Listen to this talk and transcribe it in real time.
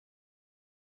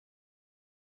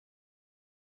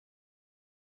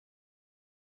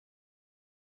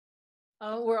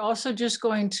We're also just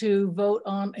going to vote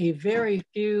on a very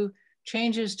few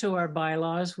changes to our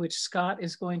bylaws, which Scott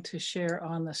is going to share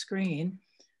on the screen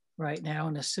right now.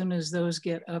 And as soon as those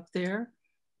get up there,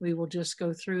 we will just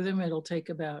go through them. It'll take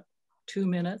about 2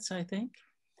 minutes, I think.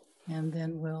 And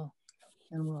then we'll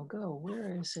go.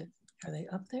 Where is it? Are they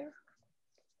up there?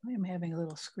 I am having a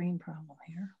little screen problem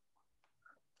here.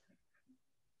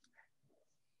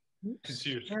 Oops,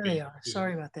 there they are.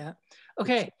 Sorry about that.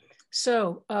 Okay,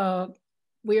 so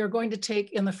we are going to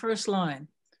take in the first line,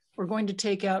 we're going to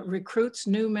take out recruits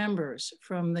new members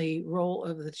from the role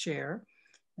of the chair.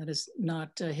 That is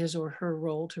not his or her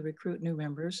role to recruit new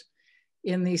members.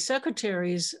 In the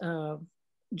secretary's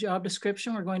job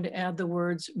description, we're going to add the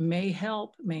words may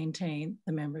help maintain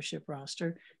the membership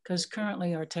roster, because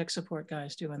currently our tech support guy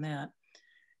is doing that.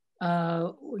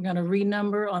 We're going to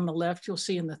renumber on the left. You'll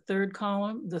see in the third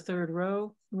column, the third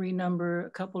row, renumber a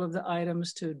couple of the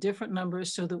items to different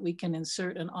numbers so that we can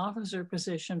insert an officer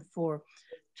position for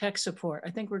tech support.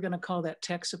 I think we're going to call that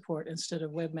tech support instead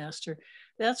of webmaster.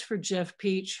 That's for Jeff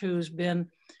Peach, who's been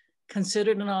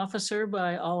considered an officer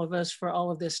by all of us for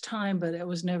all of this time, but it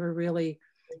was never really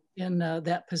in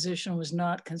that position, was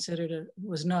not considered,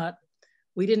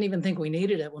 we didn't even think we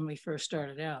needed it when we first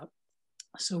started out.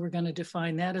 So we're going to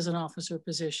define that as an officer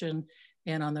position.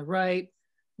 And on the right,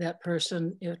 that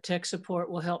person, tech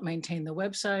support, will help maintain the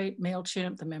website,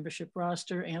 MailChimp, the membership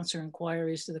roster, answer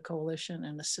inquiries to the coalition,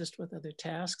 and assist with other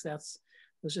tasks.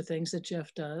 Those are things that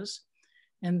Jeff does.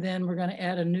 And then we're going to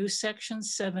add a new section,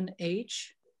 7H,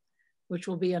 which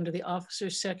will be under the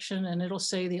officers section. And it'll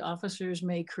say the officers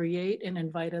may create and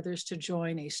invite others to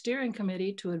join a steering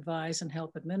committee to advise and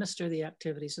help administer the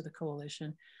activities of the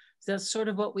coalition. That's sort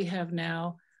of what we have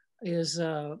now, is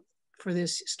for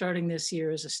this, starting this year,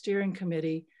 is a steering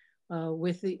committee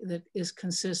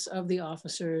consists of the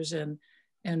officers and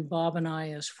Bob and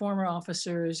I as former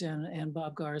officers, and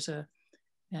Bob Garza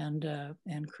and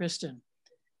Kristen.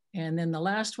 And then the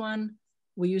last one,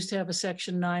 we used to have a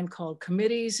section 9 called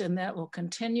committees, and that will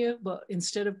continue, but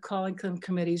instead of calling them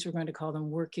committees, we're going to call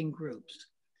them working groups.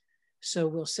 So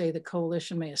we'll say the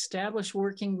coalition may establish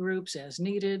working groups as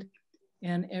needed,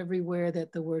 and everywhere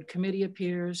that the word committee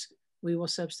appears, we will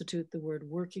substitute the word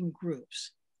working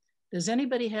groups. Does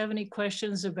anybody have any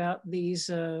questions about these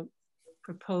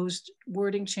proposed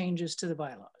wording changes to the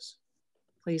bylaws?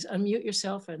 Please unmute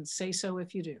yourself and say so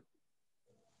if you do.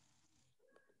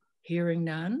 Hearing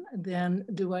none, then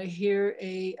do I hear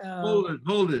a...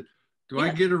 Hold it. Do I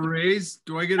get a raise?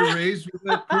 Do I get a raise with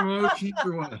that promotion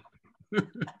or what?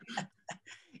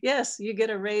 Yes, you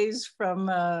get a raise from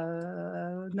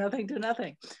nothing to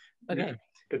nothing. Okay.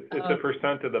 It's a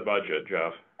percent of the budget,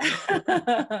 Jeff.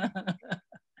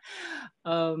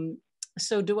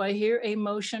 So do I hear a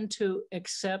motion to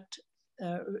accept,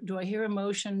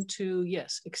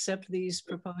 yes, accept these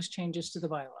proposed changes to the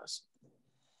bylaws?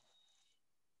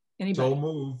 Anybody? So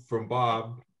moved from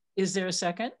Bob. Is there a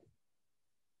second?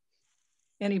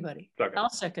 Anybody? Second. I'll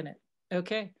second it.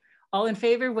 Okay. All in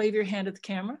favor, wave your hand at the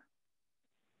camera.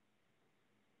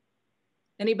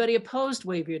 Anybody opposed,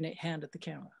 wave your hand at the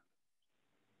camera.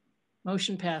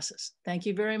 Motion passes. Thank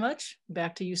you very much.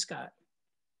 Back to you, Scott.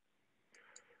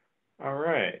 All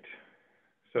right.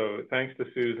 So thanks to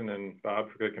Susan and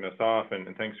Bob for kicking us off, and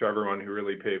thanks to everyone who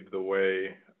really paved the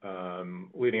way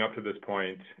leading up to this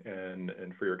point, and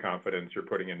for your confidence you're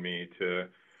putting in me to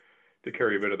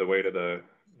carry a bit of the weight of the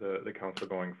council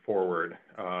going forward.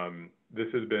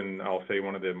 This has been, I'll say,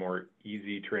 one of the more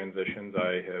easy transitions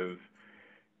I have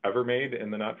ever made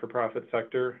in the not-for-profit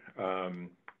sector.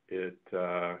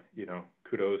 You know,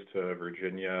 kudos to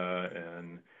Virginia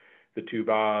and the two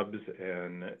Bobs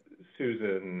and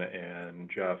Susan and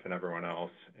Jeff and everyone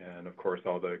else, and of course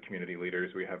all the community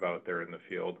leaders we have out there in the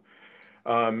field.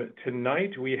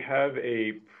 Tonight we have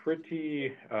a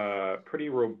pretty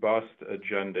robust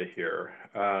agenda here.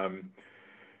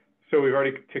 So we've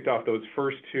already ticked off those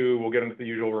first two. We'll get into the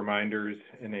usual reminders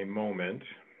in a moment.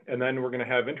 And then we're going to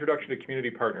have introduction to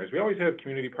community partners. We always have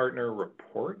community partner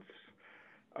reports,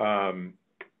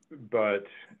 but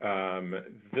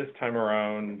this time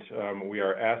around we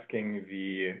are asking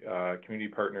the community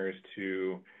partners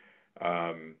to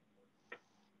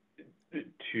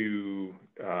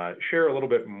share a little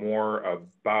bit more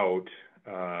about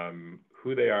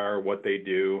who they are, what they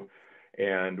do,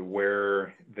 and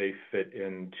where they fit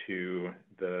into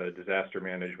the disaster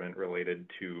management related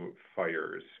to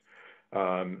fires.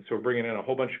 So we're bringing in a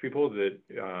whole bunch of people that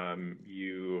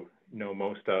you know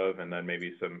most of, and then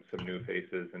maybe some new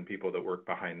faces and people that work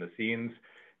behind the scenes.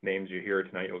 Names you hear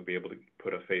tonight, you'll be able to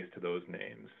put a face to those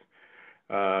names.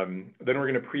 Then we're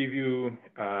going to preview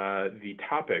the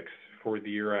topics for the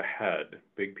year ahead.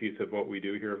 Big piece of what we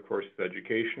do here, of course, is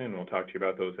education, and we'll talk to you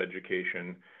about those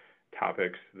education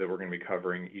topics that we're going to be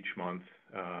covering each month,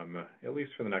 at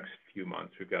least for the next few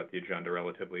months. We've got the agenda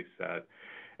relatively set.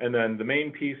 And then the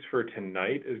main piece for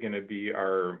tonight is going to be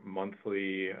our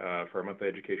monthly, for our monthly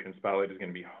education spotlight is going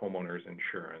to be homeowners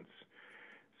insurance.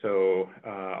 So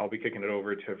I'll be kicking it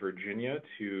over to Virginia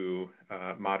to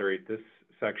moderate this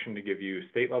section to give you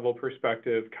state level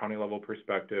perspective, county level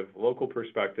perspective, local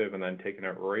perspective, and then taking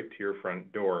it right to your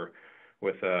front door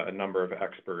with a number of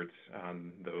experts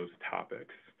on those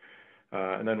topics.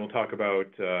 And then we'll talk about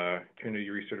community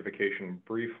recertification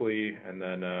briefly, and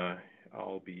then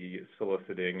I'll be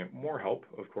soliciting more help,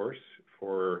 of course,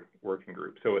 for working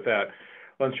groups. So with that,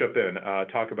 let's jump in,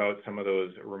 talk about some of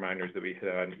those reminders that we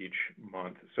hit on each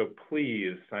month. So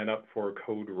please sign up for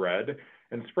Code Red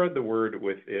and spread the word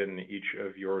within each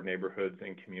of your neighborhoods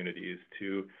and communities.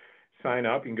 To sign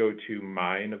up, you can go to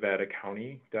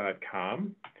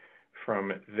mynevadacounty.com.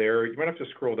 From there, you might have to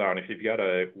scroll down. If you've got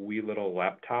a wee little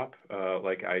laptop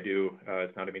like I do,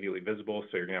 it's not immediately visible,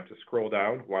 so you're going to have to scroll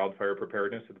down, wildfire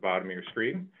preparedness at the bottom of your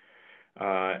screen.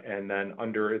 And then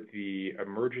under the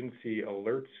emergency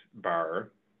alerts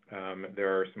bar,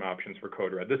 there are some options for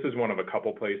Code Red. This is one of a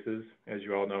couple places, as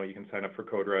you all know, you can sign up for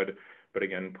Code Red, but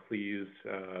again, please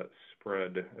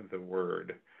spread the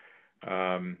word.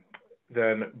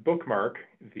 Then bookmark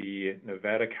the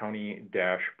Nevada County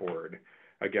dashboard.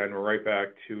 Again, we're right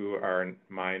back to our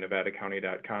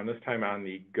mynevadacounty.com, this time on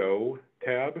the Go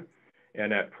tab.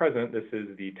 And at present, this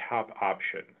is the top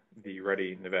option, the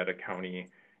Ready Nevada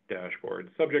County dashboard.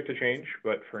 Subject to change,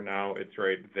 but for now, it's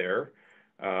right there.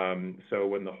 So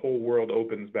when the whole world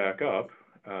opens back up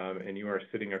and you are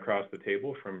sitting across the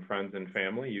table from friends and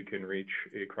family, you can reach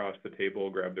across the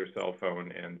table, grab their cell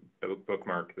phone, and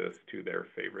bookmark this to their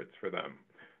favorites for them,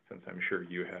 since I'm sure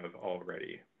you have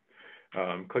already.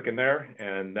 Click in there,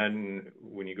 and then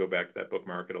when you go back to that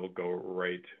bookmark, it'll go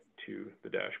right to the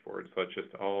dashboard. So let's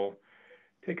just all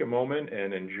take a moment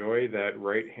and enjoy that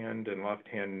right hand and left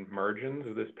hand margins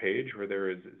of this page where there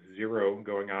is 0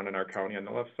 going on in our county on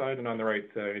the left side, and on the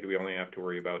right side, we only have to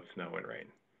worry about snow and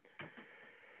rain.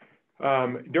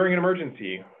 During an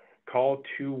emergency, call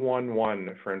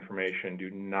 211 for information. Do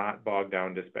not bog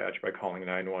down dispatch by calling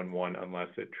 911 unless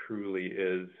it truly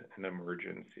is an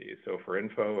emergency. So for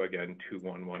info, again,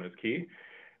 211 is key.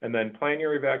 And then plan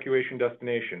your evacuation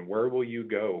destination. Where will you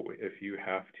go if you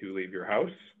have to leave your house?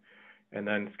 And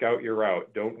then scout your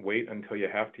route. Don't wait until you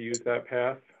have to use that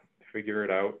path. Figure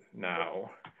it out now.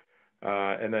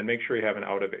 And then make sure you have an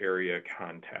out-of-area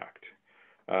contact.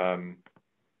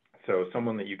 So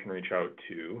someone that you can reach out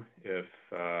to if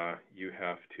you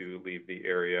have to leave the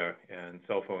area and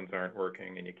cell phones aren't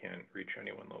working and you can't reach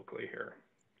anyone locally here.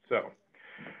 So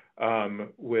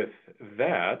with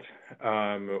that,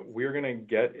 we're going to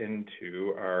get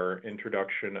into our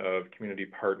introduction of community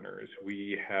partners.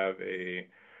 We have a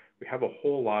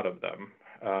whole lot of them.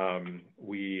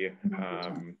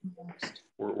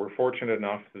 We're fortunate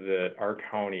enough that our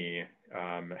county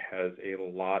has a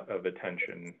lot of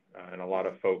attention and a lot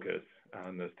of focus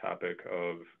on this topic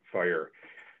of fire,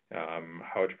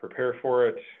 how to prepare for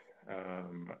it,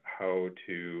 how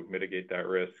to mitigate that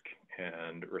risk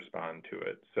and respond to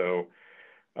it. So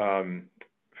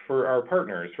for our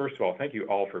partners, first of all, thank you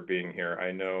all for being here.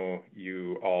 I know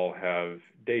you all have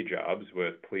day jobs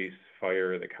with police,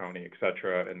 fire, the county, et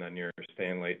cetera, and then you're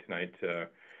staying late tonight to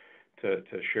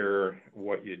share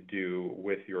what you do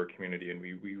with your community, and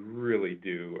we really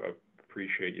do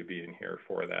appreciate you being here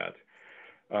for that.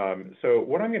 So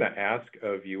what I'm going to ask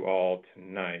of you all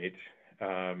tonight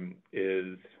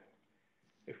is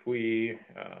if we,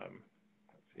 let's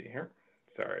see here,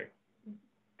 sorry,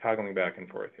 toggling back and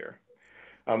forth here.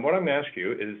 What I'm going to ask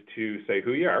you is to say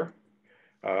who you are,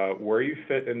 where you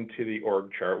fit into the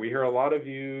org chart. We hear a lot of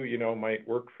you, might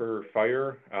work for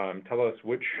fire. Tell us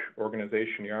which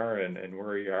organization you are and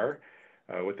where you are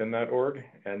within that org,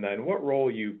 and then what role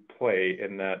you play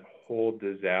in that whole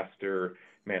disaster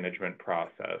management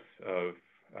process of,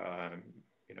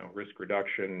 risk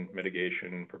reduction,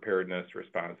 mitigation, preparedness,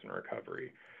 response, and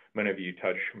recovery. Many of you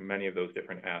touch many of those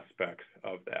different aspects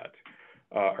of that.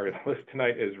 Our list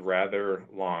tonight is rather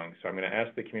long, so I'm going to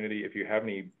ask the community if you have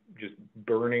any just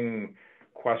burning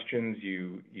questions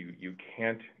you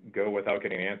can't go without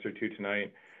getting an answer to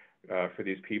tonight. For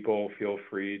these people, feel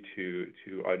free to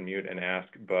unmute and ask,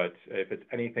 but if it's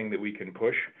anything that we can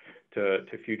push to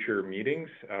future meetings,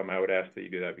 I would ask that you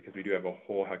do that, because we do have a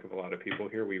whole heck of a lot of people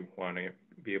here we want to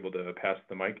be able to pass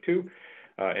the mic to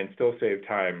and still save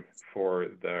time for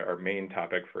our main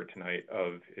topic for tonight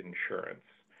of insurance.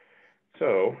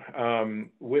 So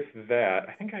with that,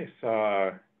 I think I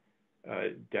saw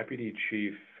Deputy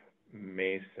Chief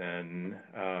Mason.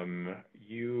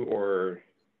 You or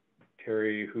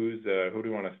Terry, who do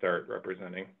you want to start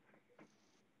representing?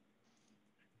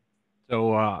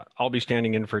 So I'll be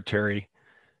standing in for Terry.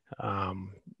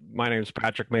 My name is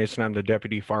Patrick Mason. I'm the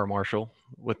Deputy Fire Marshal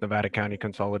with Nevada County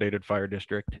Consolidated Fire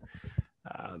District.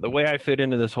 The way I fit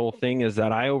into this whole thing is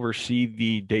that I oversee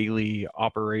the daily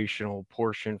operational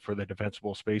portion for the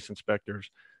defensible space inspectors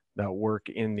that work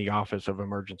in the Office of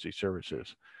Emergency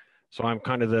Services. So I'm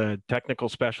kind of the technical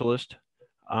specialist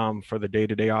for the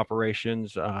day-to-day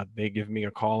operations. They give me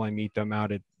a call. I meet them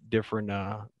out at different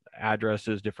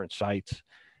addresses, different sites,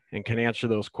 and can answer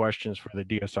those questions for the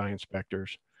DSI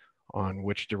inspectors on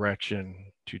which direction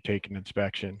to take an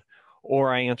inspection.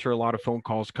 Or I answer a lot of phone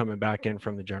calls coming back in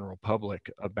from the general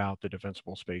public about the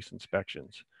defensible space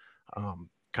inspections.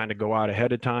 Kind of go out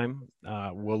ahead of time.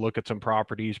 We'll look at some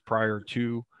properties prior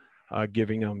to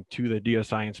giving them to the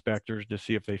DSI inspectors to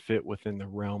see if they fit within the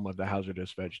realm of the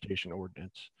hazardous vegetation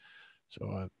ordinance.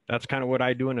 So that's kind of what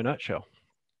I do in a nutshell.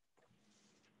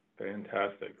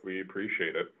 Fantastic. We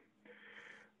appreciate it.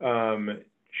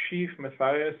 Chief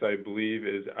Matthias, I believe,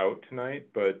 is out tonight,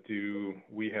 but do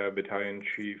we have Battalion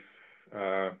Chief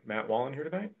Matt Wallen here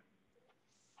tonight?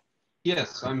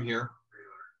 Yes, I'm here.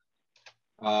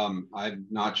 I'm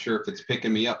not sure if it's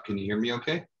picking me up. Can you hear me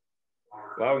okay?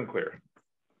 Loud and clear.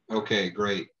 Okay,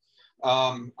 great.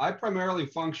 I primarily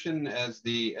function as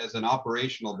an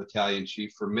operational battalion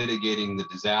chief for mitigating the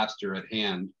disaster at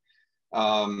hand.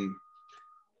 About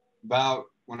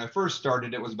when I first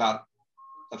started, it was about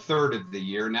a third of the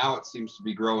year. Now it seems to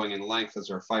be growing in length as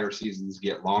our fire seasons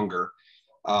get longer.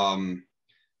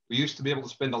 We used to be able to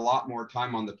spend a lot more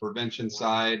time on the prevention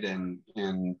side and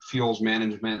fuels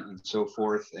management and so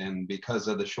forth. And because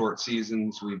of the short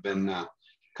seasons, we've been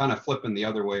kind of flipping the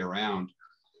other way around.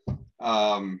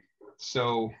 But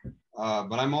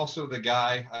I'm also the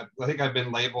guy, I think I've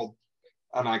been labeled,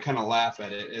 and I kind of laugh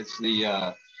at it, it's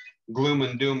the gloom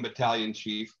and doom battalion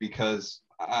chief, because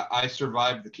I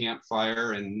survived the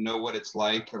campfire and know what it's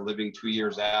like living 2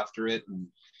 years after it, and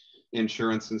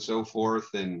insurance and so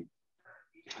forth. And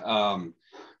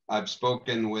I've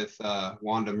spoken with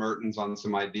Wanda Mertens on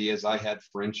some ideas I had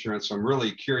for insurance. So I'm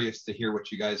really curious to hear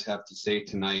what you guys have to say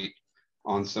tonight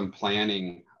on some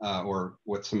planning or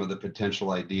what some of the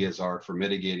potential ideas are for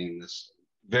mitigating this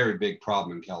very big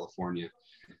problem in California.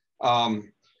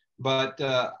 But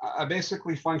I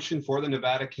basically function for the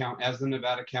Nevada County as the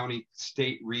Nevada County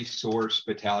State Resource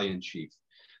Battalion Chief.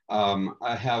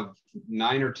 I have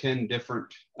 9 or 10 different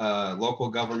local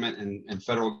government and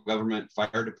federal government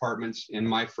fire departments in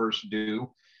my first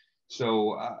due.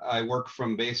 So I work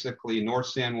from basically North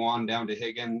San Juan down to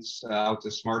Higgins, out to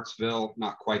Smartsville,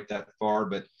 not quite that far,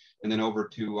 and then over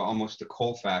to almost to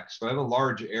Colfax. So I have a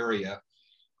large area,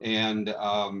 and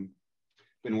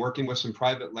been working with some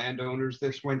private landowners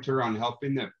this winter on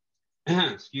helping them,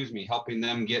 helping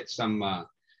them get some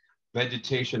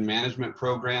vegetation management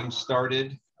programs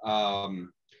started.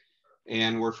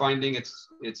 And we're finding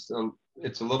it's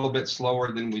a little bit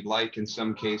slower than we'd like in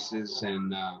some cases.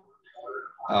 And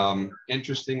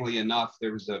interestingly enough,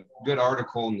 there was a good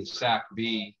article in the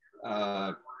SAC-B,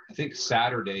 I think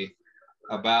Saturday,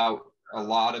 about a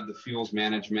lot of the fuels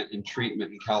management and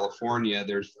treatment in California.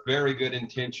 There's very good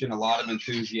intention, a lot of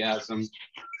enthusiasm,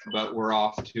 but we're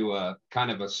off to a kind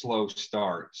of a slow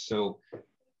start. So,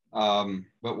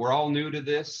 but we're all new to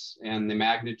this and the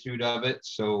magnitude of it.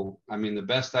 So, I mean, the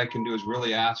best I can do is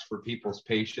really ask for people's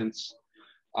patience,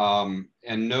 and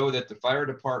know that the fire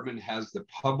department has the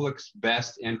public's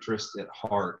best interest at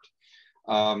heart.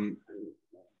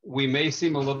 We may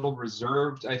seem a little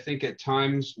reserved, I think, at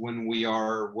times when we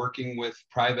are working with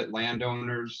private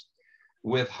landowners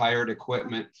with hired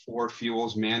equipment for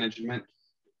fuels management.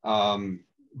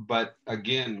 But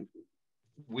again,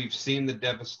 we've seen the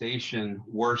devastation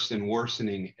worse and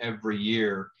worsening every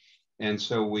year. And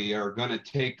so we are going to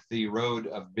take the road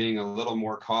of being a little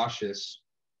more cautious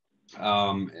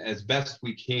as best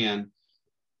we can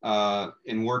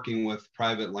in working with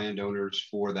private landowners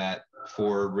for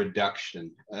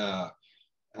reduction.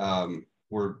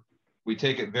 We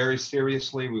take it very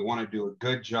seriously. We want to do a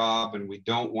good job, and we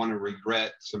don't want to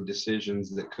regret some decisions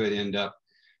that could end up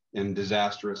in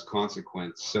disastrous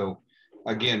consequence. So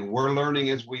again, we're learning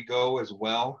as we go as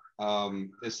well.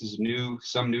 This is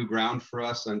some new ground for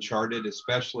us, uncharted,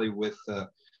 especially with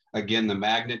again, the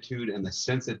magnitude and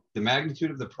the magnitude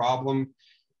of the problem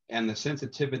and the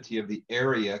sensitivity of the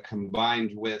area,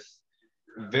 combined with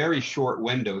very short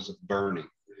windows of burning.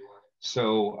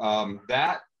 So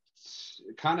that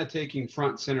kind of taking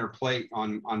front center plate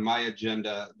on my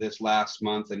agenda this last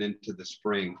month and into the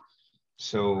spring.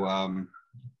 So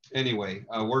anyway,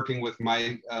 working with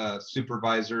my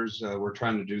supervisors, we're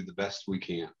trying to do the best we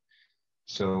can.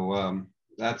 So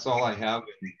that's all I have.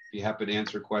 And be happy to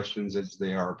answer questions as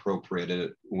they are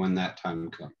appropriate when that time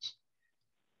comes.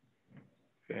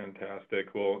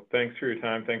 Fantastic. Well, thanks for your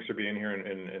time. Thanks for being here,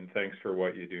 and thanks for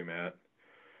what you do, Matt.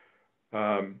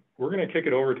 We're going to kick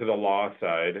it over to the law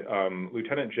side.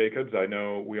 Lieutenant Jacobs, I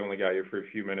know we only got you for a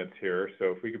few minutes here,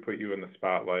 so if we could put you in the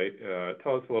spotlight,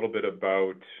 tell us a little bit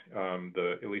about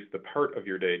at least the part of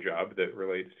your day job that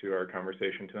relates to our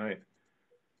conversation tonight.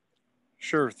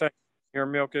 Sure. Thanks. You hear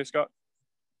me okay, Scott?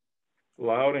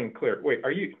 Loud and clear. Wait,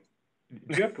 do you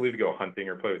have to leave to go hunting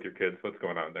or play with your kids? What's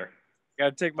going on there?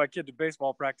 Got to take my kid to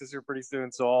baseball practice here pretty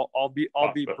soon, so I'll be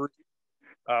brief.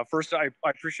 First, I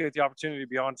appreciate the opportunity to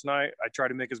be on tonight. I try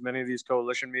to make as many of these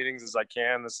coalition meetings as I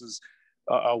can. This is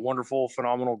a wonderful,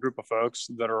 phenomenal group of folks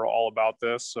that are all about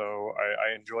this, so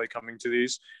I enjoy coming to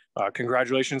these.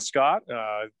 Congratulations, Scott.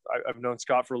 I've known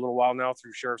Scott for a little while now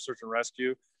through Sheriff Search and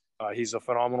Rescue. He's a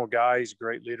phenomenal guy. He's a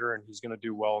great leader, and he's going to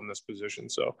do well in this position.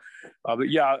 So, but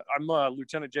yeah, I'm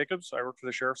Lieutenant Jacobs. I work for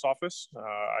the Sheriff's Office.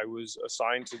 I was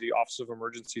assigned to the Office of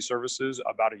Emergency Services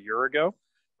about a year ago.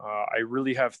 I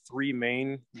really have three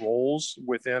main roles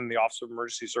within the Office of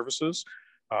Emergency Services.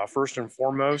 First and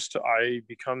foremost, I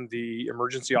become the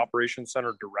Emergency Operations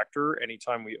Center Director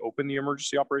anytime we open the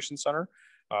Emergency Operations Center.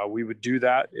 We would do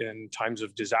that in times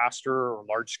of disaster or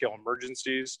large-scale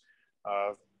emergencies,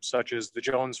 such as the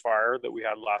Jones fire that we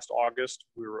had last August.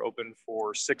 We were open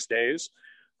for 6 days.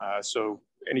 So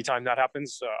anytime that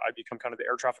happens, I become kind of the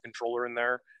air traffic controller in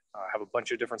there. I have a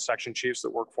bunch of different section chiefs that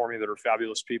work for me that are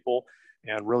fabulous people.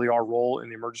 And really our role in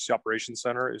the Emergency Operations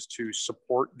Center is to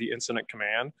support the incident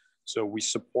command. So we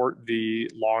support the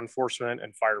law enforcement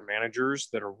and fire managers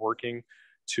that are working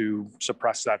to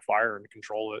suppress that fire and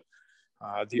control it.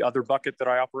 The other bucket that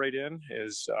I operate in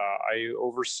is I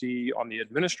oversee on the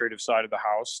administrative side of the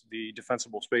house, the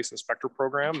Defensible Space Inspector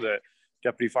program that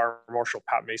Deputy Fire Marshal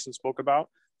Pat Mason spoke about.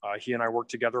 He and I work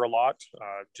together a lot,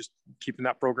 just keeping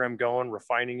that program going,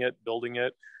 refining it, building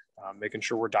it, making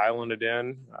sure we're dialing it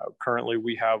in. Currently,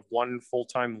 we have one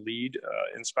full-time lead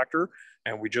inspector,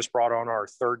 and we just brought on our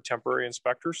third temporary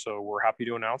inspector. So we're happy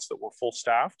to announce that we're full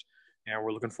staffed, and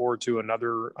we're looking forward to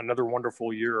another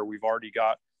wonderful year. We've already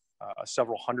got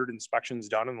several hundred inspections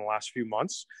done in the last few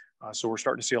months. So we're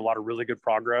starting to see a lot of really good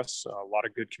progress, a lot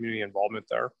of good community involvement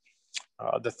there.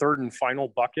 The third and final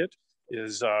bucket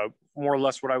is more or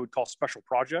less what I would call special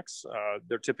projects.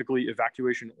 They're typically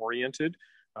evacuation oriented.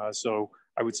 So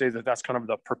I would say that that's kind of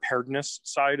the preparedness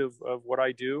side of what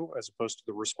I do as opposed to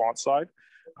the response side.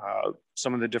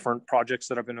 Some of the different projects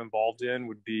that I've been involved in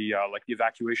would be like the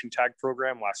evacuation tag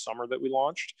program last summer that we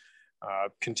launched.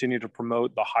 Continue to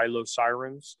promote the high-low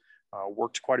sirens.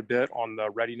 Worked quite a bit on the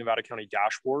Ready Nevada County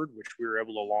dashboard, which we were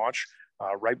able to launch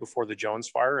right before the Jones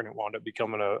fire, and it wound up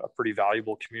becoming a pretty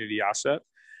valuable community asset.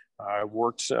 I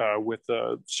worked with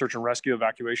the search and rescue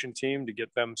evacuation team to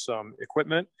get them some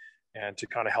equipment and to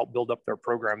kind of help build up their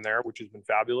program there, which has been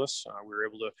fabulous. We were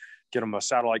able to get them a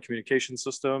satellite communication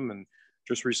system, and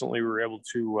just recently we were able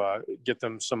to get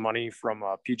them some money from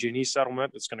a PG&E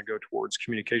settlement that's going to go towards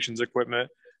communications equipment,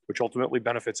 which ultimately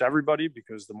benefits everybody,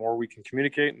 because the more we can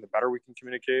communicate and the better we can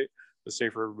communicate, the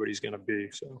safer everybody's going to be.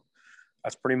 So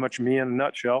that's pretty much me in a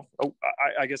nutshell. Oh,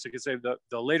 I guess I could say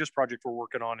the latest project we're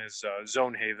working on is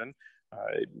Zone Haven.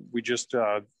 We just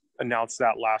announced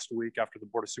that last week after the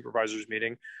Board of Supervisors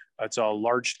meeting. It's a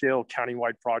large-scale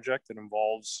countywide project that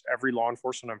involves every law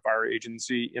enforcement and fire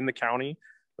agency in the county,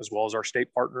 as well as our state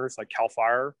partners like CAL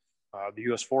FIRE, the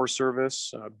U.S. Forest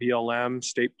Service, BLM,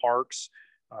 state parks.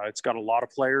 It's got a lot of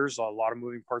players, a lot of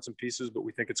moving parts and pieces, but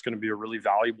we think it's going to be a really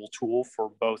valuable tool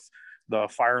for both the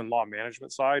fire and law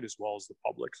management side as well as the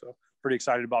public. So pretty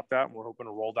excited about that. And we're hoping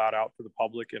to roll that out for the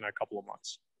public in a couple of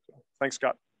months. So, thanks,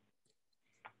 Scott.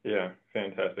 Yeah,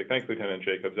 fantastic. Thanks, Lieutenant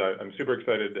Jacobs. I'm super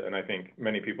excited, and I think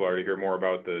many people already hear more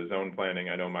about the zone planning.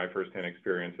 I know my firsthand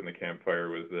experience in the campfire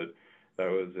was that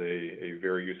was a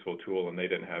very useful tool, and they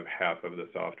didn't have half of the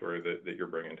software that you're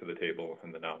bringing to the table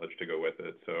and the knowledge to go with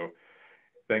it. So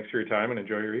thanks for your time and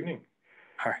enjoy your evening.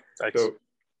 All right, thanks. So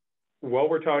while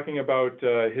we're talking about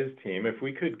his team, if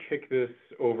we could kick this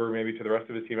over maybe to the rest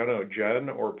of his team, I don't know, Jen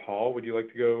or Paul, would you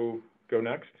like to go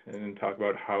next and talk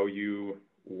about how you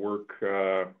work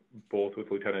both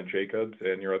with Lieutenant Jacobs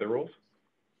and your other roles?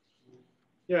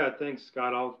 Yeah, thanks,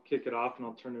 Scott. I'll kick it off and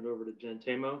I'll turn it over to Jen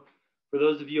Tamo. For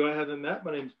those of you I haven't met,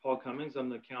 my name is Paul Cummings. I'm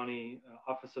the County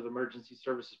Office of Emergency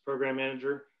Services Program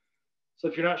Manager. So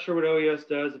if you're not sure what OES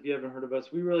does, if you haven't heard of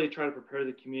us, we really try to prepare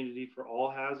the community for all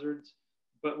hazards,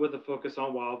 but with a focus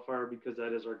on wildfire because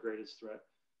that is our greatest threat.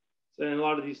 So, and a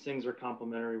lot of these things are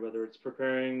complementary, whether it's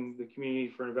preparing the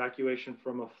community for an evacuation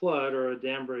from a flood or a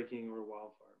dam breaking or a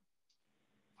wildfire.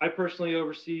 I personally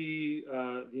oversee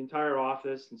the entire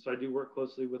office, and so I do work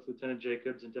closely with Lieutenant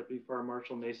Jacobs and Deputy Fire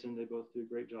Marshal Mason. They both do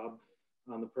a great job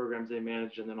on the programs they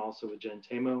manage, and then also with Jen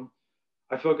Tamo.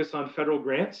 I focus on federal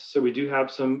grants, so we do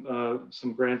have some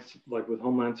grants like with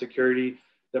Homeland Security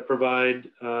that provide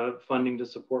funding to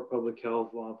support public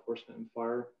health, law enforcement, and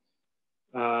fire.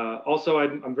 Also,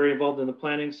 I'm very involved in the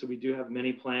planning, so we do have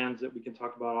many plans that we can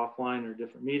talk about offline or a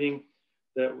different meeting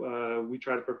that we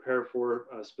try to prepare for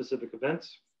specific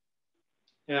events.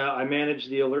 I manage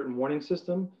the alert and warning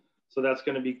system, so that's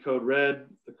going to be Code Red,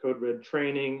 the Code Red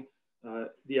training,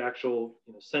 the actual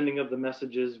sending of the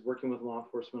messages, working with law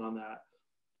enforcement on that.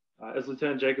 As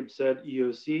Lieutenant Jacobs said,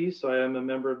 EOC, so I am a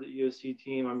member of the EOC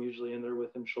team. I'm usually in there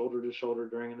with him shoulder to shoulder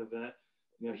during an event.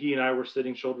 He and I were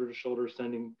sitting shoulder to shoulder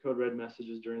sending Code Red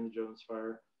messages during the Jones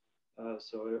fire.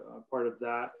 So I'm part of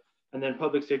that. And then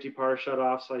public safety power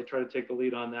shutoffs, so I try to take the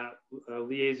lead on that,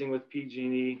 liaising with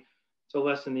PG&E to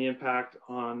lessen the impact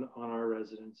on our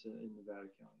residents in Nevada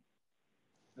County.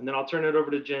 And then I'll turn it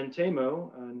over to Jen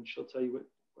Tamo, and she'll tell you what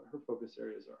her focus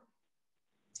areas are.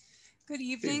 Good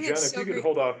evening. Hey, Jen, if you could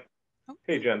hold off. Oh.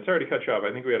 Hey, Jen, sorry to cut you off.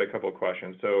 I think we had a couple of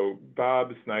questions. So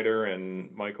Bob Snyder and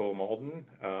Michael Malden,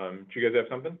 do you guys have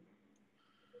something?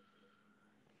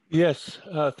 Yes,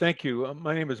 thank you.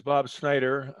 My name is Bob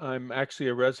Snyder. I'm actually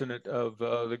a resident of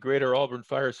the Greater Auburn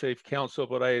Fire Safe Council,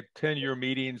 but I attend your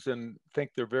meetings and think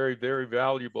they're very, very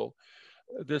valuable.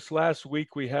 This last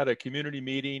week, we had a community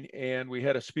meeting and we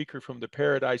had a speaker from the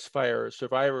Paradise Fire, a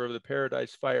survivor of the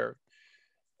Paradise Fire.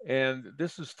 And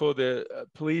this is for the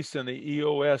police and the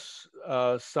EOS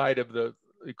side of the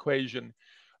equation.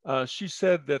 She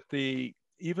said that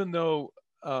even though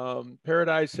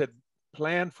Paradise had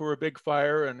planned for a big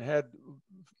fire and had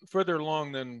further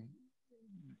along than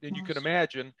you can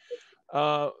imagine,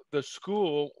 the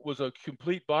school was a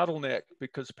complete bottleneck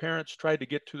because parents tried to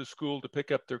get to the school to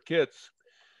pick up their kids.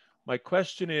 My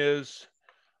question is,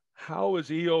 how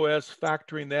is EOS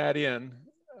factoring that in?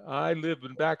 I live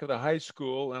in back of the high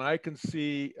school and I can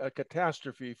see a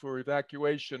catastrophe for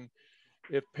evacuation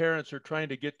if parents are trying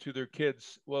to get to their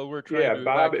kids while we're trying to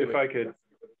Bob, evacuate. if I could,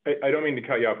 I don't mean to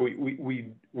cut you off.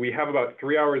 We have about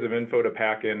 3 hours of info to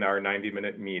pack in our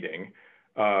 90-minute meeting.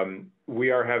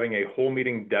 We are having a whole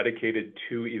meeting dedicated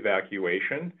to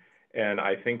evacuation, and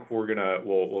I think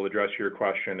we'll address your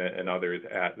question and others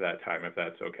at that time, if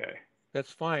that's okay.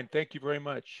 That's fine. Thank you very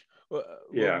much. But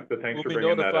thanks for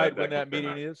bringing that. We'll be notified when that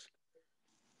meeting is.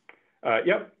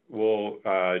 Yep.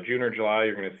 June or July.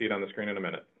 You're going to see it on the screen in a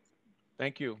minute.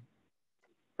 Thank you.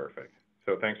 Perfect.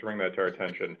 So thanks for bringing that to our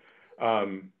attention.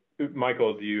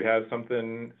 Michael, do you have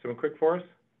something quick for us?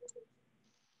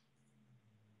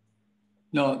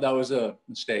 No, that was a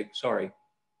mistake. Sorry.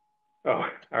 Oh,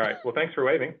 all right. Well, thanks for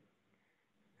waving.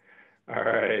 All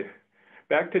right.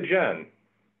 Back to Jen.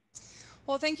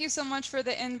 Well, thank you so much for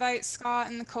the invite, Scott,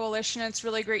 and the coalition. It's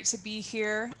really great to be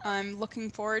here. I'm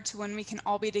looking forward to when we can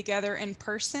all be together in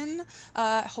person.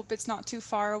 I hope it's not too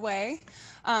far away.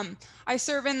 I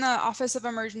serve in the Office of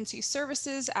Emergency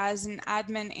Services as an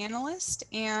admin analyst,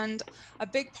 and a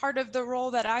big part of the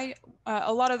role that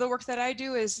a lot of the work that I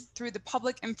do is through the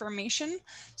public information.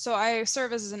 So I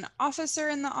serve as an officer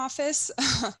in the office,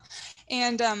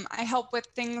 and I help with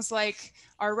things like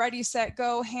our Ready, Set,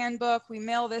 Go handbook. We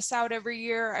mail this out every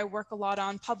year. I work a lot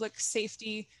on public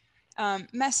safety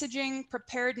messaging,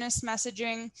 preparedness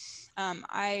messaging.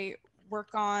 I work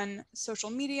on social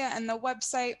media and the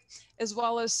website, as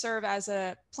well as serve as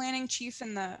a planning chief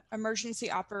in the Emergency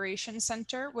Operations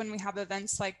Center when we have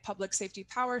events like public safety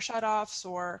power shutoffs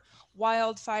or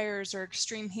wildfires or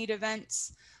extreme heat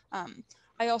events.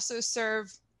 I also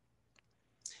serve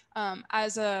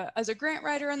as a grant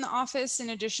writer in the office, in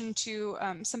addition to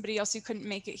somebody else who couldn't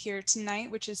make it here tonight,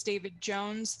 which is David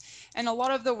Jones. And a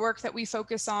lot of the work that we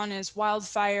focus on is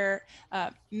wildfire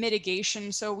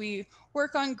mitigation. So we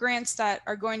work on grants that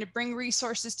are going to bring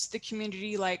resources to the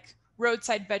community, like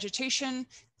roadside vegetation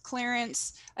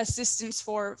clearance, assistance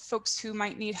for folks who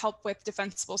might need help with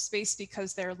defensible space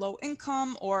because they're low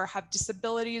income or have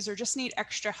disabilities or just need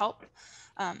extra help.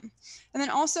 And then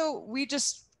also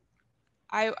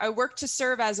I work to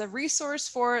serve as a resource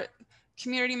for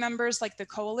community members like the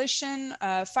coalition,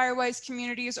 Firewise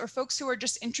communities, or folks who are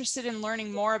just interested in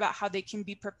learning more about how they can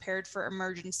be prepared for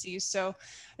emergencies. So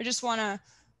I just want to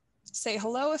say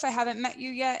hello if I haven't met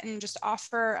you yet, and just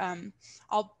offer,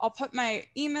 I'll put my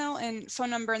email and phone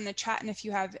number in the chat. And if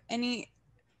you have any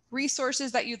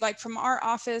resources that you'd like from our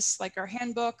office, like our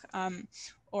handbook,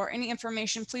 or any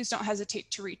information, please don't hesitate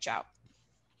to reach out.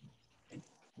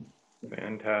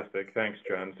 Fantastic. Thanks,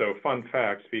 Jen. So fun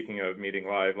fact, speaking of meeting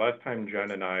live, last time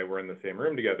Jen and I were in the same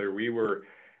room together, we were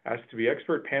asked to be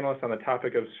expert panelists on the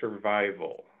topic of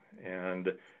survival. And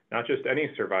not just any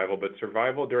survival, but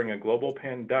survival during a global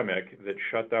pandemic that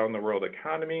shut down the world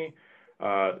economy,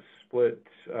 split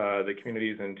the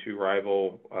communities into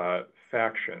rival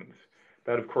factions.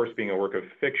 That, of course, being a work of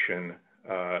fiction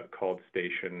called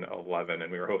Station 11,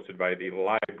 and we were hosted by the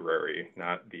library,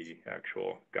 not the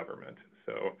actual government.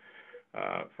 So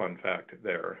fun fact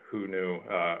there. Who knew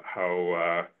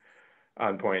how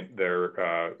on point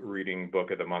their reading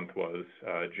book of the month was,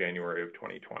 January of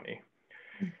 2020.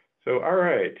 So, all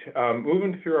right,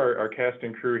 moving through our cast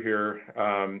and crew here,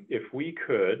 if we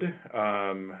could,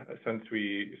 since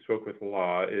we spoke with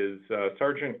Law, is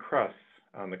Sergeant Kress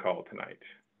on the call tonight?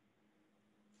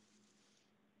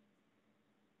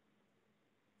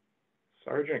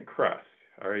 Sergeant Kress,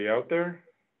 are you out there?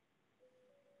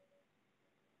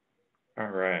 All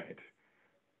right.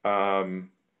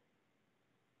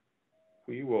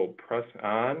 We will press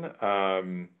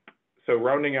on. So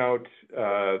rounding out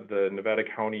the Nevada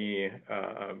County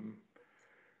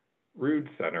Rood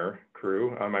Center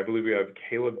crew, I believe we have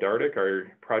Caleb Dardick,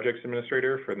 our projects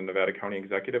administrator for the Nevada County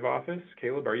Executive Office.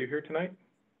 Caleb, are you here tonight?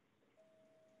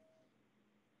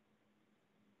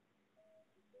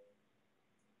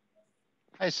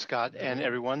 Hi, Scott and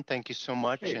everyone. Thank you so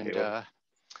much. Hey, and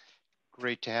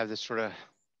great to have this sort of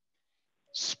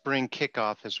spring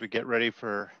kickoff as we get ready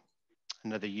for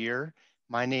another year.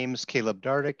 My name is Caleb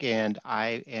Dardick, and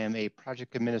I am a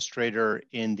project administrator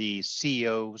in the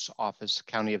CEO's office,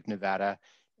 County of Nevada.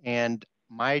 And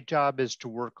my job is to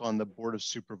work on the Board of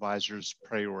Supervisors'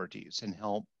 priorities and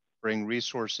help bring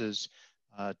resources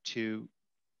to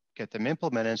get them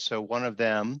implemented. So one of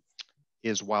them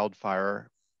is wildfire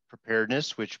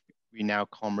preparedness, which we now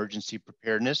call emergency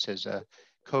preparedness. As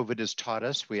COVID has taught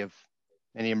us, we have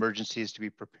many emergencies to be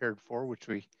prepared for, which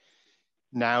we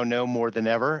now know more than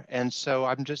ever. And so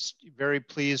I'm just very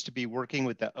pleased to be working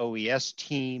with the OES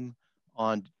team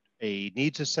on a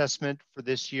needs assessment for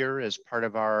this year as part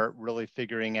of our really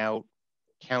figuring out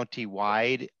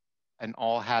county-wide an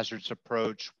all hazards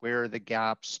approach. Where are the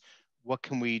gaps? What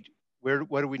do we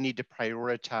need to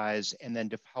prioritize, and then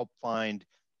to help find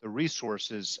the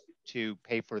resources to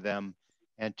pay for them,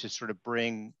 and to sort of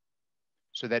bring,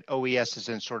 so that OES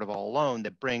isn't sort of all alone,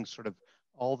 that brings sort of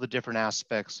all the different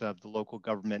aspects of the local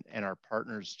government and our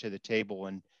partners to the table,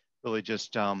 and really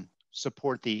just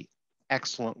support the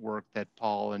excellent work that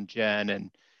Paul and Jen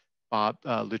and Bob,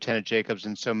 Lieutenant Jacobs,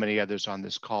 and so many others on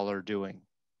this call are doing.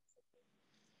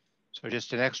 So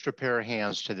just an extra pair of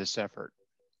hands to this effort.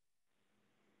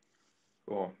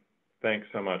 Cool. Thanks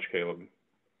so much, Caleb.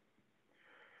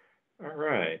 All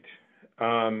right.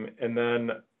 And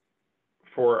then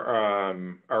for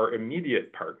our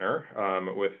immediate partner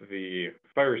with the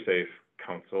FireSafe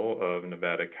Council of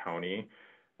Nevada County,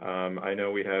 I know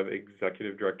we have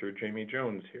Executive Director Jamie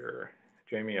Jones here.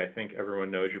 Jamie, I think everyone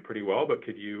knows you pretty well, but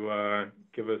could you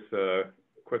give us a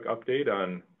quick update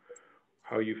on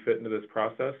how you fit into this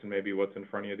process and maybe what's in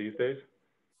front of you these days?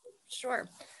 Sure.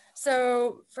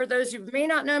 So for those who may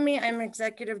not know me, I'm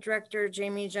Executive Director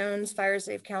Jamie Jones,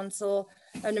 FireSafe Council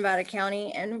of Nevada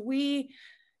County. And we,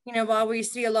 you know, while we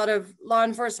see a lot of law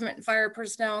enforcement and fire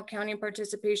personnel, county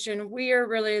participation, we are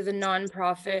really the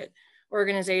nonprofit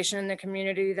organization in the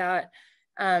community that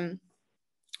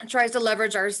tries to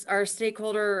leverage our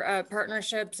stakeholder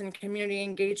partnerships and community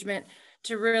engagement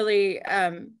to really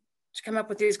to come up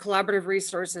with these collaborative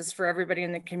resources for everybody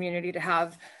in the community to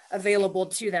have available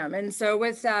to them. And so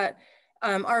with that,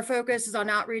 our focus is on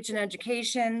outreach and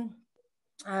education.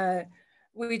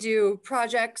 We do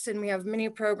projects, and we have many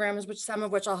programs, which some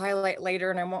of which I'll highlight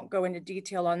later, and I won't go into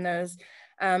detail on those.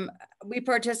 We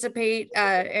participate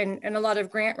in a lot of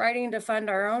grant writing to fund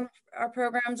our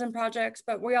programs and projects,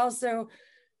 but we also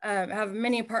have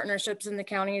many partnerships in the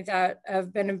county that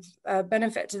have been a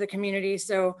benefit to the community.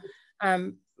 So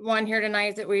one here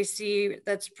tonight that we see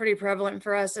that's pretty prevalent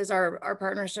for us is our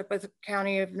partnership with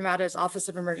County of Nevada's Office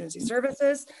of Emergency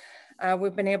Services.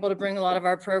 We've been able to bring a lot of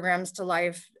our programs to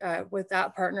life with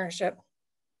that partnership.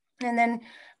 And then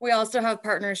we also have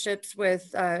partnerships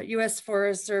with U.S.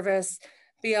 Forest Service,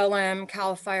 BLM,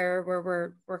 CAL FIRE, where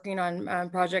we're working on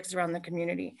projects around the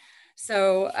community.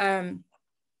 So,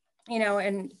 you know,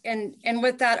 and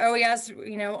with that OES,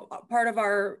 you know, part of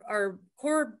our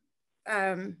core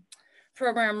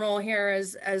program role here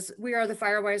as we are the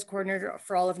Firewise coordinator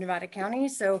for all of Nevada County.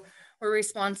 So we're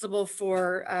responsible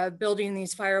for building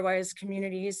these Firewise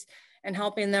communities and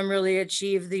helping them really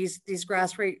achieve these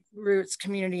grassroots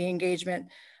community engagement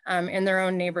in their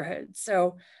own neighborhoods.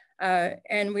 So,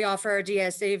 and we offer our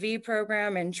DSAV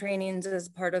program and trainings as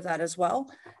part of that as well.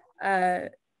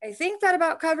 I think that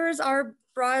about covers our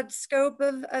broad scope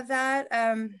of that.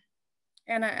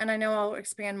 And I know I'll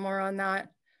expand more on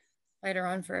that later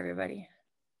on for everybody.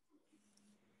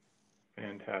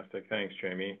 Fantastic, thanks,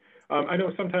 Jamie. I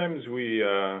know sometimes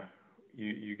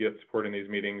you get support in these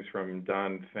meetings from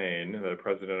Don Thane, the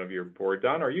president of your board.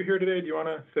 Don, are you here today? Do you want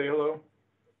to say hello?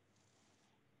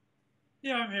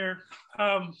 Yeah, I'm here.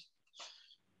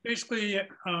 Basically,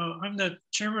 I'm the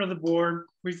chairman of the board.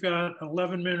 We've got an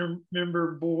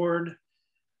 11-member board.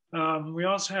 We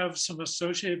also have some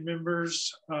associate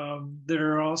members that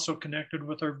are also connected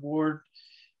with our board.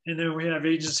 And then we have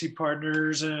agency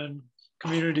partners and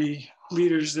community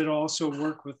leaders that also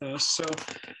work with us.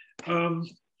 So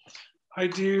I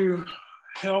do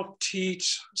help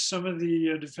teach some of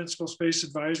the defensible space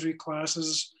advisory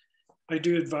classes. I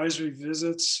do advisory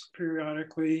visits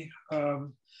periodically.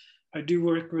 I do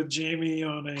work with Jamie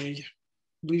on at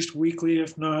least weekly,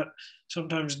 if not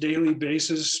sometimes daily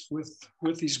basis with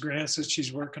these grants that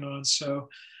she's working on. So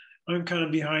I'm kind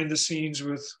of behind the scenes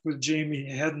with Jamie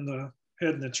heading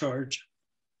the charge.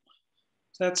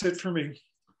 That's it for me.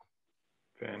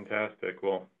 Fantastic.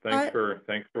 Well, thanks for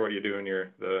what you do in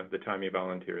the time you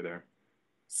volunteer there.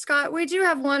 Scott, we do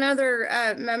have one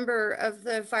other member of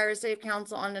the Fire Safe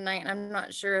Council on tonight. I'm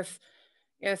not sure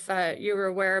if you were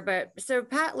aware, but so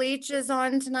Pat Leach is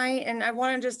on tonight, and I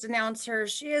want to just announce her.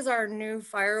 She is our new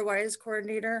Firewise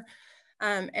coordinator,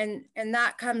 and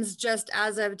that comes just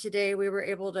as of today. We were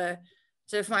able to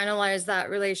finalize that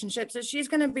relationship. So she's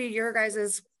going to be your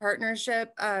guys'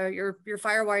 partnership, your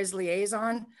Firewise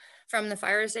liaison from the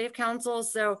Fire Safe Council.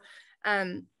 So,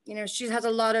 you know, she has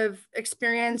a lot of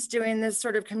experience doing this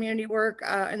sort of community work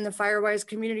in the Firewise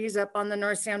communities up on the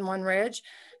North San Juan Ridge.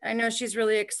 I know she's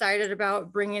really excited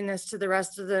about bringing this to the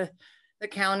rest of the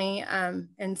county.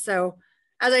 And so,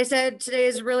 as I said, today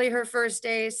is really her first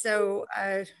day. So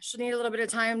she'll need a little bit of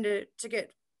time to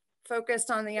get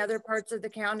focused on the other parts of the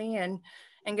county and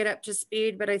get up to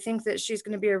speed. But I think that she's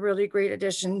going to be a really great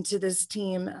addition to this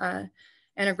team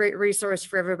and a great resource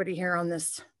for everybody here on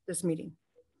this meeting.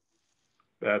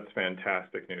 That's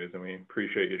fantastic news, and we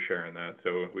appreciate you sharing that.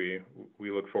 So we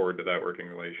look forward to that working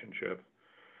relationship.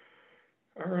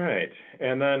 All right,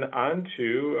 and then on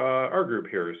to our group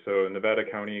here. So Nevada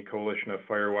County Coalition of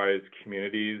Firewise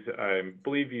Communities. I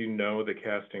believe you know the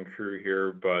cast and crew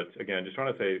here, but again, just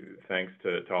want to say thanks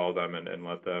to all of them and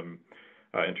let them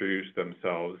introduce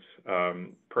themselves.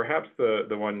 Perhaps the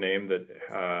one name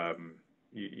that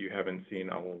you haven't seen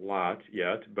a lot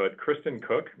yet, but Kristen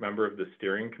Cook, member of the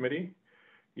steering committee.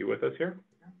 You with us here?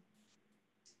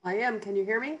 I am. Can you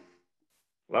hear me?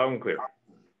 Loud and clear.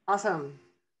 Awesome.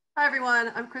 Hi,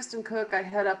 everyone. I'm Kristen Cook. I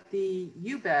head up the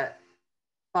You Bet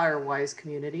Firewise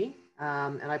community,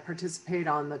 and I participate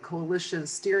on the coalition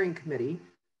steering committee.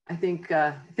 I think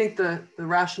the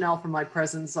rationale for my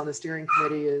presence on the steering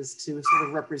committee is to sort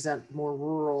of represent more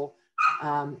rural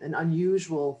and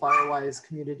unusual Firewise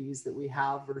communities that we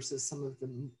have versus some of the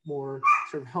more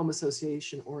sort of home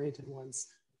association oriented ones.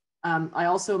 I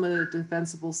also am a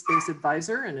defensible space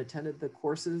advisor and attended the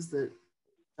courses that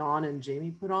Dawn and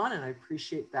Jamie put on, and I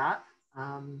appreciate that.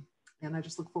 And I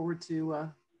just look forward to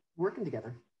working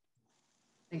together.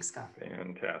 Thanks, Scott.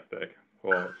 Fantastic.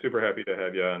 Well, super happy to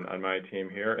have you on my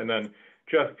team here. And then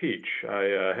Jeff Peach,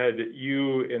 I had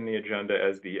you in the agenda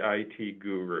as the IT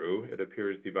guru. It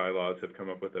appears the bylaws have come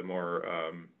up with a more,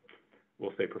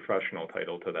 we'll say, professional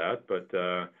title to that, but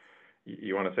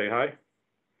you want to say hi?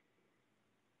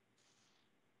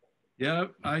 Yeah,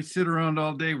 I sit around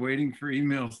all day waiting for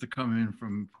emails to come in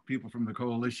from people from the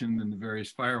coalition and the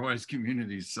various Firewise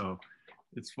communities. So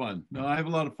it's fun. No, I have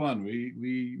a lot of fun.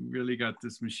 We really got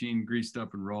this machine greased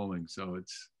up and rolling. So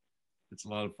it's a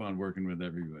lot of fun working with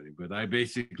everybody. But I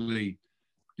basically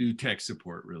do tech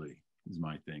support, really, is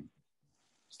my thing.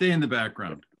 Stay in the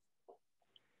background.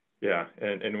 Yeah,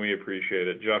 and we appreciate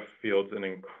it. Jeff fields an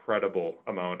incredible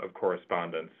amount of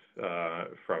correspondence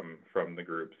from the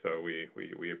group, so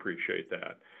we appreciate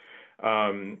that.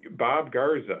 Bob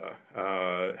Garza,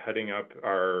 heading up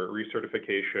our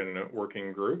recertification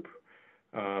working group.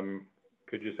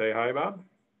 Could you say hi, Bob?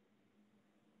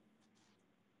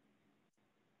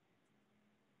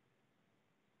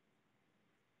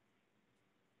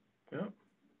 Yeah.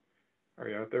 Are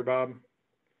you out there, Bob?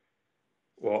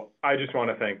 Well, I just want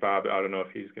to thank Bob. I don't know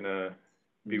if he's going to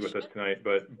be with us tonight,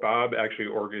 but Bob actually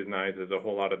organizes a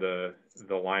whole lot of the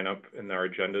lineup and our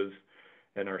agendas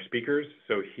and our speakers.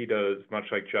 So he does, much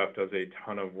like Jeff, does a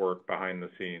ton of work behind the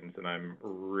scenes, and I'm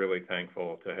really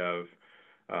thankful to have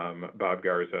Bob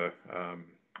Garza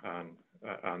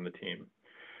on the team.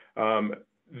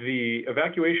 The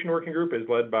evacuation working group is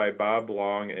led by Bob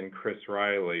Long and Chris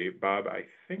Riley. Bob, I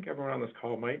think everyone on this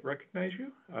call might recognize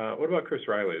you. What about Chris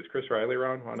Riley? Is Chris Riley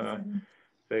around? Want to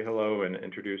say hello and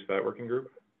introduce that working group?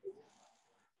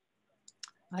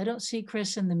 I don't see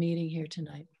Chris in the meeting here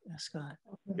tonight, Scott.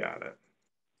 Got it.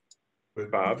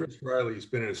 But Bob? Chris Riley's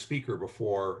been a speaker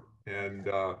before and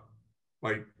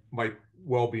might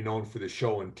well be known for the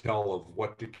show and tell of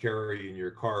what to carry in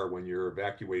your car when you're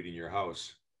evacuating your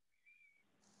house.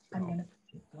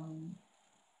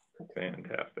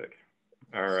 Fantastic.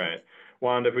 All right.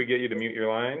 Wanda, if we get you to mute your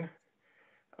line.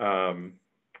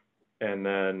 And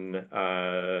then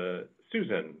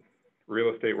Susan,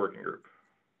 real estate working group.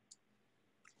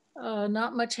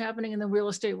 Not much happening in the real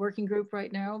estate working group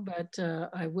right now, but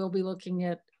I will be looking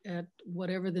at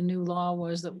whatever the new law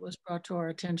was that was brought to our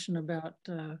attention about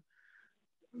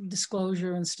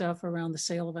disclosure and stuff around the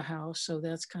sale of a house. So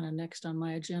that's kind of next on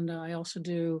my agenda. I also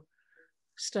do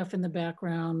stuff in the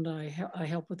background. I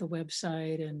help with the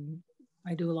website, and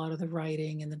I do a lot of the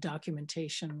writing and the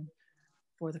documentation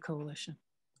for the coalition.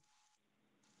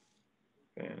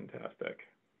 Fantastic.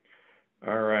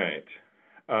 All right.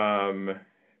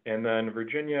 And then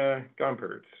Virginia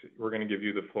Gompertz, we're going to give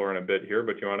you the floor in a bit here,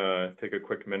 but you want to take a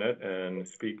quick minute and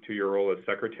speak to your role as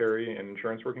secretary in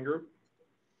insurance working group?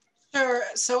 Sure.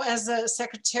 So as a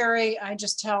secretary, I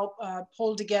just help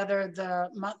pull together the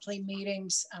monthly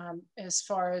meetings as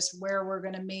far as where we're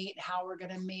going to meet, how we're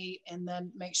going to meet, and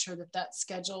then make sure that that's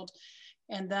scheduled.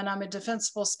 And then I'm a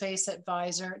defensible space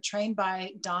advisor trained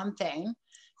by Don Thane.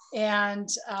 And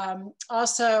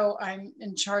also I'm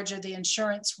in charge of the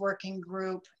insurance working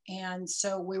group. And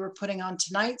so we were putting on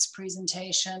tonight's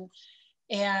presentation.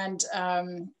 And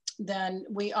then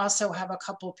we also have a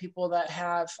couple of people that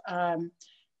have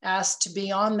asked to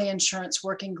be on the insurance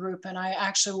working group. And I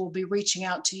actually will be reaching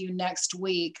out to you next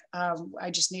week. I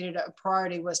just needed a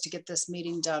priority was to get this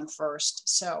meeting done first.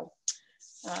 So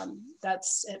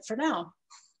that's it for now.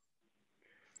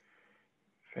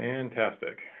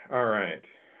 Fantastic. All right.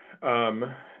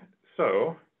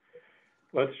 So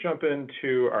let's jump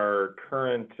into our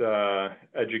current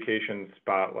education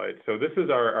spotlight. So this is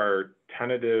our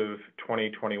tentative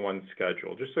 2021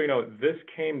 schedule. Just so you know, this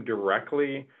came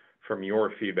directly from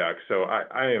your feedback. So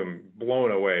I am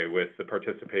blown away with the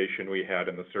participation we had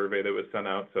in the survey that was sent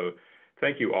out. So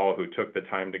thank you all who took the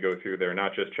time to go through there,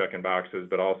 not just checking boxes,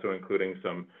 but also including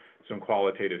some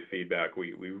qualitative feedback.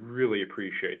 We really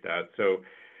appreciate that. So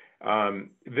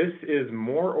this is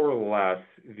more or less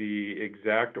the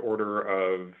exact order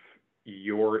of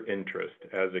your interest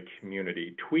as a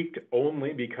community, tweaked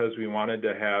only because we wanted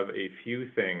to have a few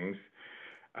things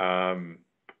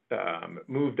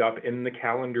moved up in the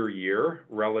calendar year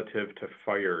relative to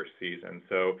fire season.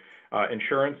 So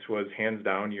insurance was hands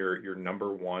down your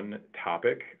number one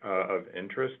topic of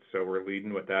interest. So we're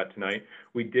leading with that tonight.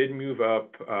 We did move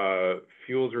up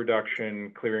fuels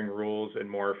reduction, clearing rules, and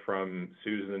more from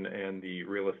Susan and the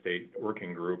real estate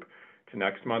working group to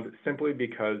next month, simply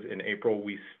because in April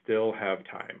we still have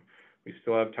time. We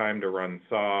still have time to run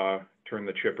saw, turn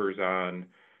the chippers on,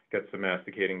 get some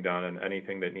masticating done, and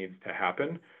anything that needs to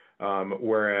happen.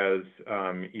 Whereas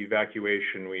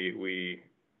evacuation,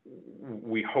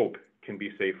 we hope can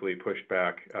be safely pushed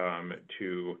back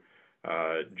to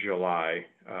July,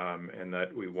 and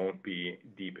that we won't be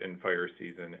deep in fire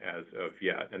season as of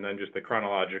yet. And then just the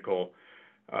chronological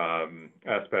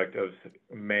aspect of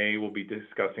May, we'll be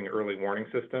discussing early warning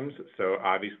systems. So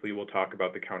obviously we'll talk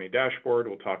about the county dashboard,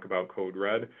 we'll talk about Code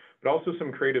Red, but also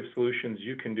some creative solutions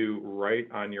you can do right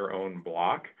on your own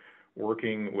block,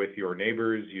 working with your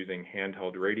neighbors using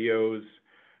handheld radios,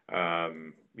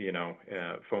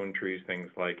 phone trees, things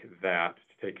like that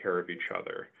to take care of each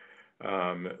other.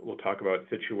 We'll talk about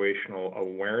situational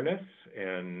awareness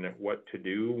and what to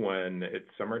do when it's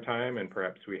summertime and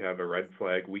perhaps we have a red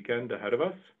flag weekend ahead of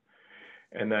us.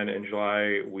 And then in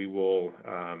July, we will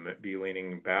be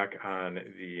leaning back on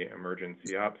the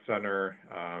Emergency Ops Center,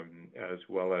 as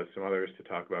well as some others to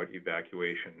talk about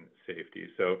evacuation safety.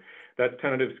 So that's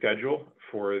tentative schedule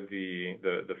for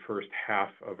the first half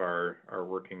of our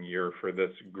working year for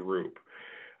this group.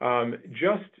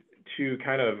 Just to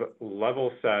kind of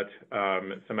level set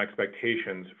some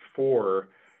expectations for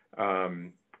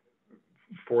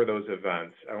those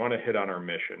events, I want to hit on our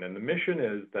mission. And the mission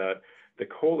is that the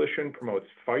coalition promotes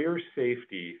fire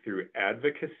safety through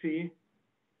advocacy,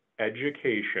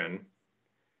 education,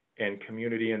 and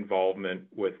community involvement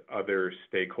with other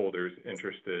stakeholders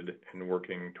interested in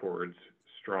working towards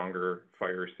stronger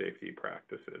fire safety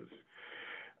practices.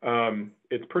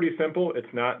 It's pretty simple.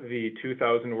 It's not the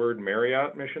 2,000-word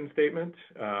Marriott mission statement.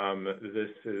 This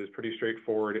is pretty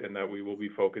straightforward in that we will be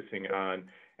focusing on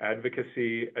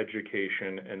advocacy,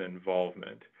 education, and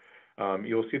involvement.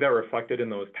 You'll see that reflected in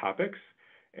those topics,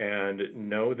 and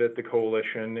know that the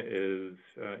coalition is,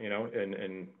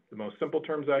 in the most simple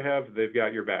terms I have, they've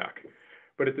got your back.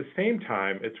 But at the same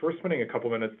time, it's worth spending a couple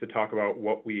minutes to talk about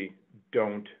what we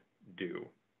don't do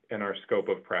in our scope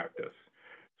of practice.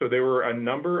 So there were a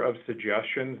number of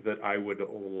suggestions that I would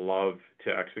love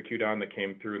to execute on that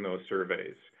came through in those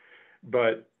surveys.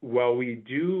 But while we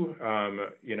do,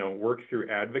 work through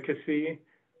advocacy,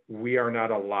 we are not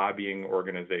a lobbying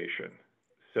organization.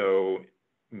 So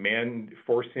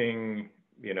forcing,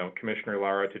 Commissioner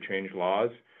Lara to change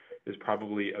laws is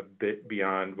probably a bit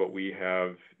beyond what we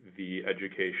have the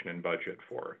education and budget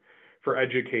for. For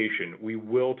education, we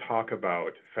will talk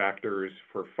about factors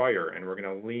for fire, and we're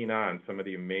going to lean on some of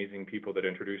the amazing people that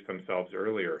introduced themselves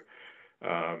earlier,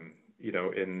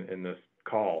 in this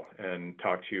call, and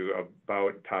talk to you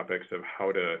about topics of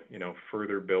how to,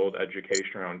 further build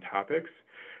education around topics.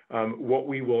 What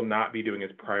we will not be doing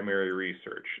is primary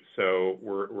research. So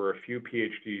we're a few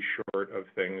PhDs short of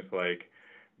things like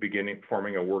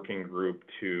forming a working group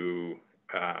to,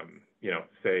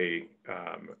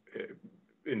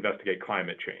 investigate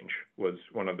climate change was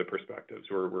one of the perspectives.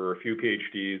 We're a few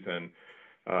PhDs and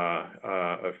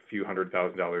a few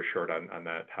 $100,000 short on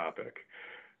that topic.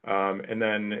 And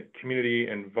then community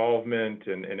involvement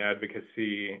and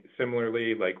advocacy,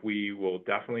 similarly, like we will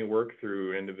definitely work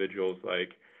through individuals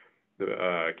like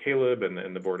Caleb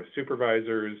and the Board of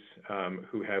Supervisors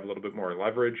who have a little bit more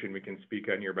leverage and we can speak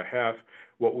on your behalf.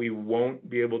 What we won't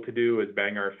be able to do is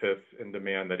bang our fists and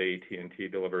demand that AT&T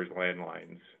delivers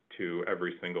landlines to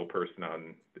every single person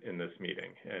in this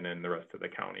meeting and in the rest of the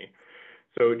county.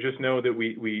 So just know that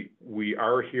we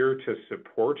are here to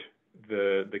support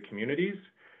the communities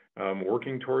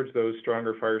working towards those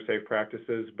stronger fire safe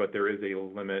practices, but there is a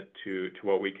limit to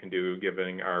what we can do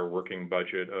given our working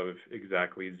budget of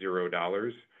exactly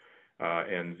 $0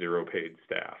 and 0 paid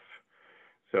staff.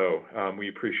 So we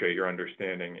appreciate your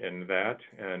understanding in that,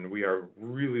 and we are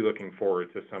really looking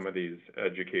forward to some of these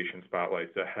education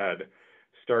spotlights ahead,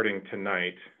 starting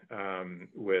tonight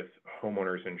with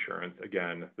homeowners insurance,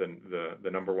 again, the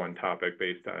number one topic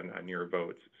based on your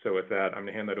votes. So with that, I'm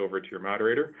gonna hand that over to your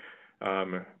moderator.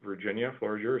 Virginia,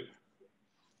 floor is yours.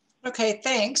 Okay,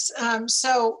 thanks.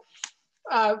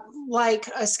 Like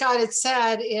Scott had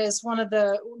said, is one of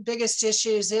the biggest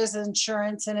issues is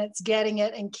insurance, and it's getting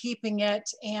it and keeping it.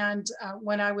 And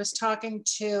when I was talking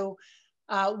to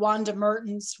Wanda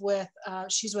Mertens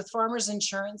she's with Farmers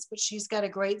Insurance, but she's got a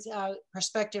great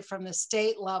perspective from the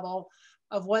state level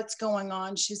of what's going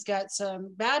on. She's got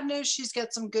some bad news, she's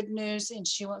got some good news, and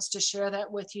she wants to share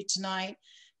that with you tonight.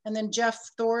 And then Jeff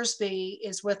Thorsby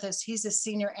is with us. He's a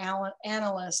senior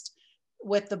analyst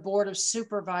with the Board of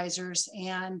Supervisors,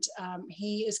 and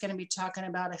he is going to be talking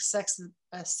about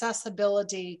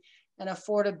accessibility and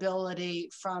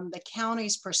affordability from the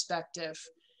county's perspective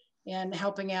and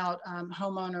helping out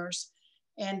homeowners.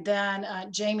 And then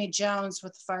Jamie Jones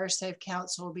with the Fire Safe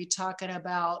Council will be talking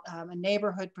about a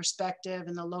neighborhood perspective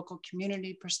and the local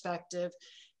community perspective.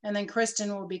 And then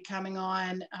Kristen will be coming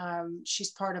on.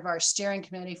 She's part of our steering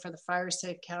committee for the Fire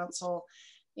Safe Council,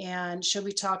 and she'll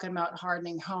be talking about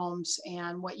hardening homes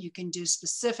and what you can do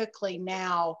specifically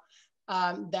now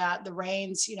that the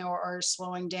rains, are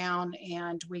slowing down,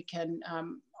 and we can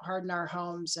harden our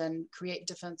homes and create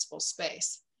defensible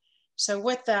space. So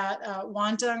with that,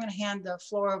 Wanda, I'm going to hand the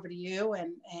floor over to you,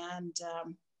 and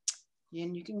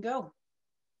you can go.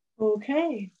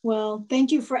 Okay, well,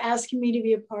 thank you for asking me to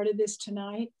be a part of this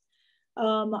tonight.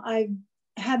 I've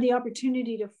had the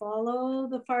opportunity to follow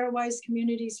the Firewise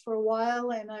communities for a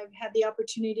while, and I've had the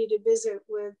opportunity to visit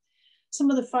with some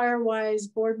of the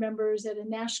Firewise board members at a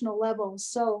national level.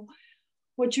 So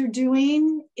what you're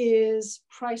doing is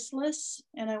priceless,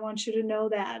 and I want you to know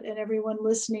that, and everyone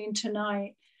listening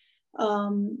tonight.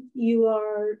 You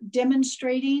are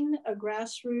demonstrating a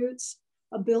grassroots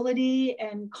ability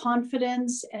and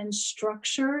confidence and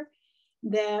structure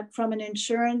that from an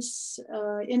insurance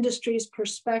industry's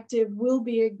perspective will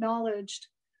be acknowledged.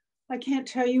 I can't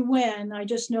tell you when, I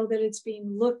just know that it's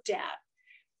being looked at.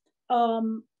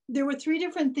 There were 3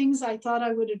 different things I thought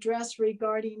I would address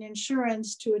regarding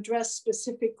insurance to address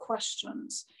specific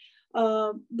questions.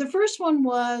 The first one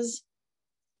was,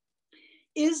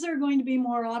 is there going to be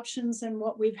more options than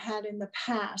what we've had in the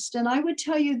past? And I would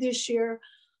tell you this year,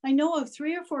 I know of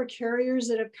 3 or 4 carriers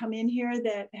that have come in here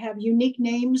that have unique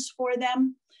names for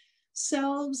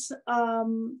themselves.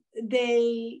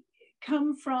 They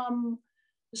come from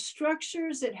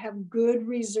structures that have good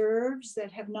reserves,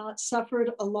 that have not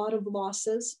suffered a lot of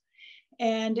losses.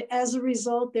 And as a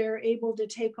result, they're able to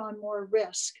take on more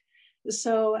risk.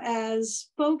 So as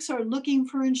folks are looking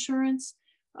for insurance,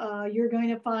 you're going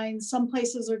to find some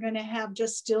places are going to have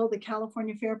just still the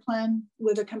California Fair Plan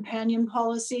with a companion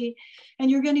policy. And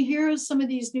you're going to hear of some of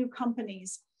these new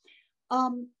companies.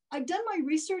 I've done my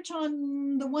research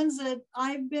on the ones that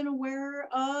I've been aware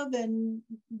of and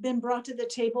been brought to the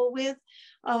table with.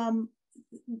 I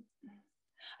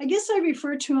guess I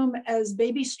refer to them as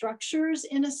baby structures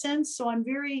in a sense. So I'm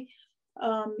very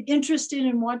interested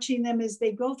in watching them as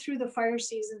they go through the fire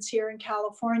seasons here in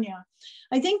California.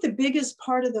 I think the biggest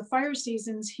part of the fire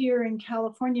seasons here in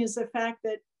California is the fact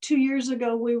that 2 years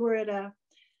ago, we were at a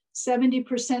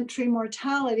 70% tree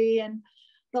mortality. And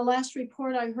the last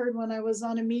report I heard when I was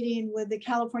on a meeting with the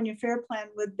California Fair Plan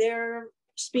with their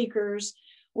speakers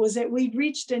was that we'd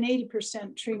reached an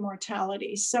 80% tree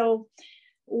mortality. So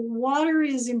water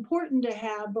is important to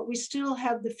have, but we still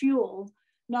have the fuel,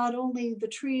 not only the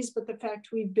trees, but the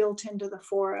fact we've built into the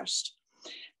forest.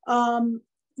 The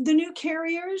new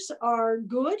carriers are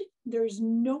good. There's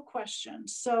no question.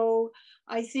 So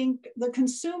I think the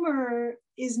consumer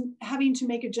is having to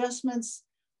make adjustments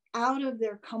out of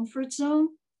their comfort zone,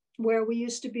 where we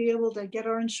used to be able to get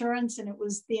our insurance and it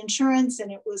was the insurance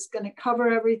and it was going to cover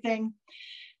everything.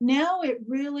 Now it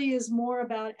really is more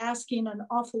about asking an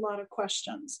awful lot of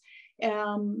questions.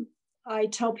 I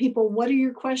tell people, what are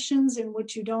your questions, and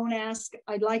what you don't ask,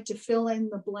 I'd like to fill in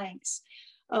the blanks.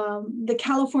 The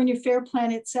California Fair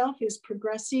Plan itself is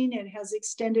progressing. It has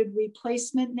extended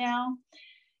replacement now.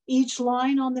 Each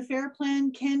line on the Fair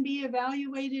Plan can be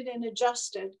evaluated and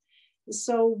adjusted.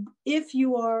 So if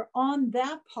you are on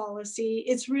that policy,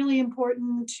 it's really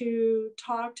important to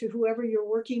talk to whoever you're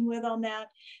working with on that,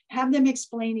 have them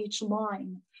explain each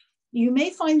line. You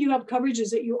may find you have coverages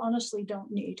that you honestly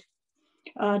don't need,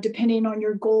 depending on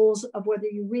your goals of whether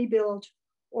you rebuild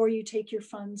or you take your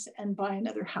funds and buy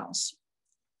another house.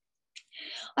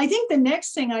 I think the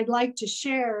next thing I'd like to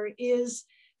share is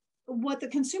what the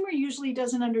consumer usually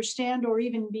doesn't understand or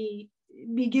even be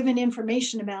given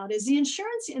information about is the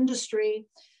insurance industry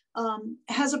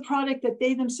has a product that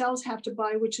they themselves have to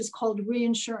buy, which is called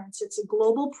reinsurance. It's a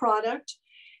global product.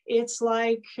 It's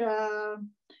like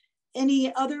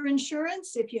any other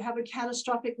insurance. If you have a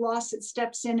catastrophic loss, it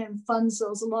steps in and funds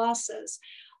those losses.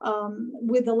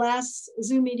 With the last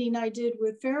Zoom meeting I did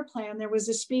with Fair Plan, there was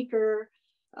a speaker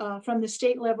from the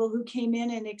state level who came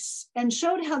in and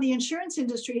showed how the insurance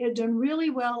industry had done really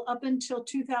well up until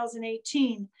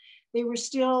 2018. They were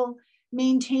still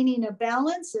maintaining a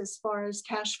balance as far as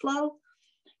cash flow.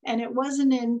 And it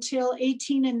wasn't until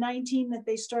 18 and 19 that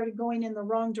they started going in the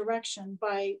wrong direction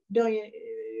by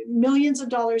millions of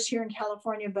dollars here in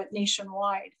California, but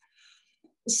nationwide.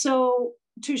 So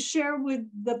to share with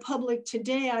the public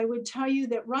today, I would tell you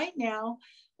that right now,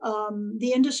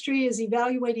 the industry is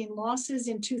evaluating losses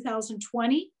in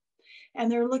 2020,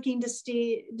 and they're looking to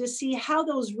see how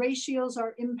those ratios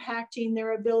are impacting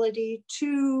their ability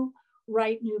to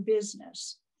write new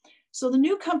business. So the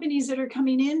new companies that are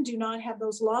coming in do not have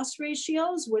those loss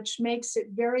ratios, which makes it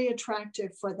very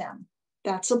attractive for them.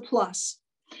 That's a plus.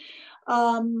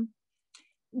 The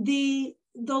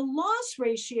loss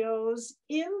ratios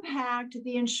impact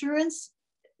the insurance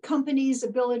companies'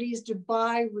 abilities to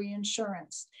buy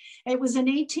reinsurance. It was an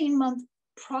 18-month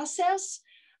process.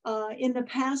 In the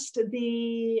past,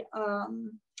 the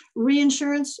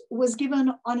reinsurance was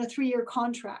given on a 3-year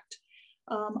contract.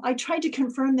 I tried to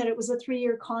confirm that it was a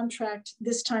 3-year contract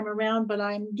this time around, but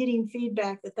I'm getting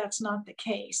feedback that that's not the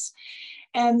case.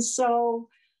 And so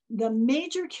the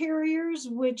major carriers,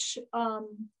 which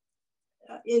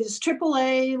is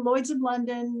AAA, Lloyd's of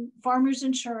London, Farmers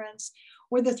Insurance,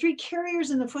 were the 3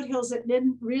 carriers in the foothills that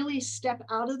didn't really step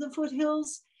out of the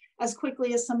foothills as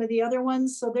quickly as some of the other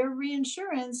ones. So their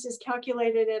reinsurance is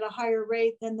calculated at a higher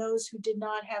rate than those who did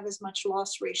not have as much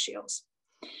loss ratios.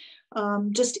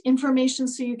 Just information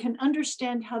so you can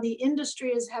understand how the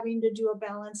industry is having to do a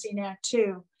balancing act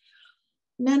too.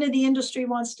 None of the industry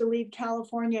wants to leave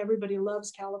California. Everybody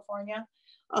loves California.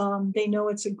 They know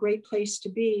it's a great place to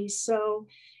be. So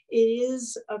it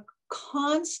is a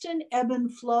constant ebb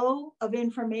and flow of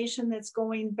information that's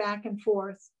going back and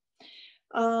forth.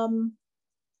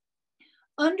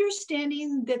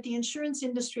 Understanding that the insurance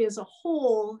industry as a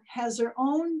whole has their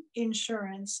own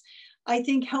insurance, I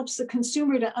think helps the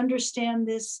consumer to understand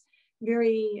this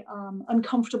very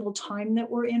uncomfortable time that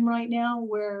we're in right now,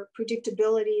 where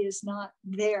predictability is not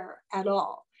there at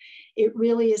all. It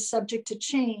really is subject to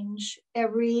change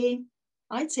every,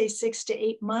 I'd say 6 to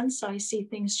 8 months. I see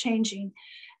things changing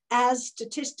as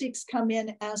statistics come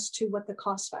in as to what the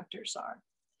cost factors are.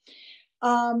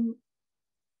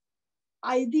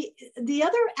 The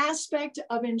other aspect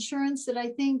of insurance that I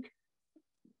think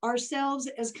ourselves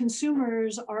as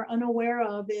consumers are unaware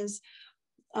of is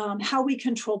how we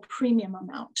control premium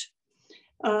amount.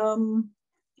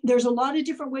 There's a lot of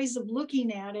different ways of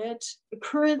looking at it.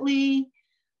 Currently,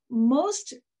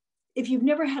 if you've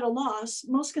never had a loss,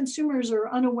 most consumers are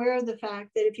unaware of the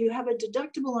fact that if you have a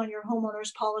deductible on your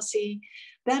homeowner's policy,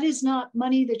 that is not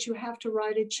money that you have to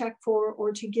write a check for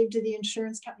or to give to the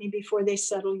insurance company before they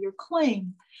settle your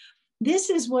claim. This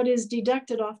is what is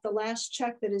deducted off the last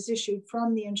check that is issued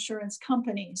from the insurance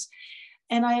companies.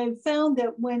 And I have found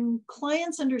that when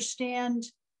clients understand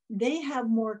they have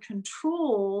more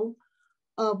control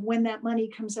of when that money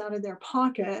comes out of their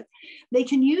pocket, they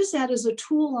can use that as a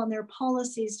tool on their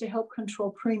policies to help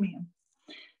control premium.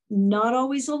 Not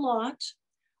always a lot,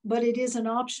 but it is an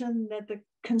option that the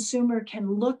consumer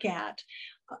can look at.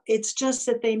 It's just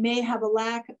that they may have a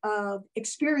lack of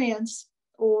experience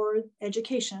or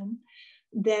education,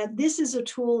 that this is a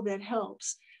tool that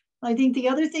helps. I think the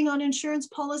other thing on insurance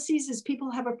policies is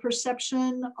people have a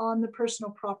perception on the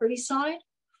personal property side.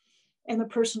 And the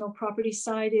personal property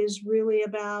side is really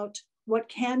about what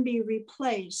can be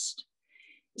replaced.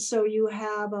 So you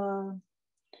have a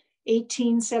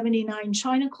 1879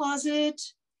 china closet.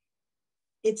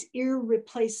 It's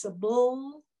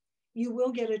irreplaceable. You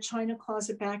will get a china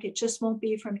closet back. It just won't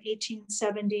be from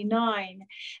 1879.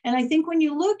 And I think when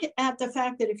you look at the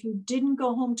fact that if you didn't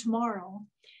go home tomorrow,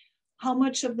 how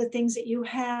much of the things that you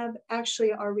have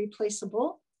actually are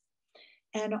replaceable?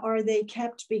 And are they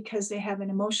kept because they have an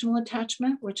emotional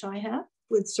attachment, which I have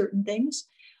with certain things?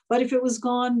 But if it was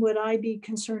gone, would I be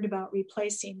concerned about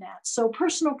replacing that? So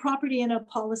personal property in a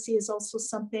policy is also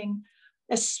something,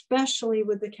 especially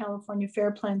with the California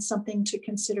Fair Plan, something to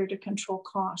consider to control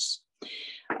costs.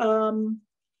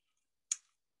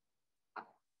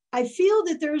 I feel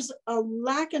that there's a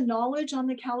lack of knowledge on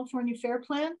the California Fair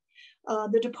Plan.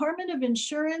 The Department of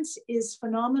Insurance is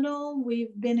phenomenal.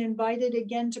 We've been invited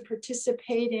again to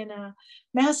participate in a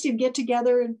massive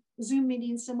get-together and Zoom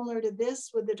meeting similar to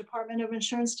this with the Department of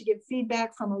Insurance to give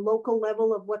feedback from a local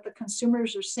level of what the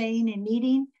consumers are saying and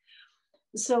needing.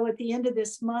 So at the end of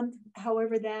this month,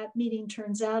 however that meeting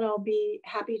turns out, I'll be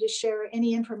happy to share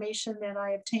any information that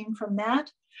I obtain from that.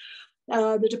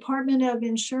 The Department of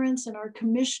Insurance and our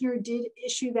commissioner did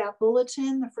issue that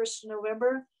bulletin the 1st of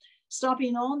November,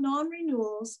 stopping all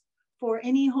non-renewals for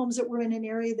any homes that were in an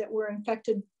area that were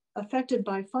affected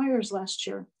by fires last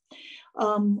year.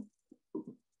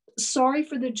 Sorry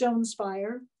for the Jones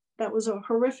fire. That was a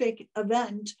horrific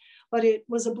event, but it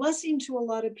was a blessing to a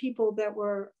lot of people that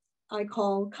were, I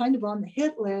call, kind of on the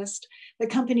hit list. The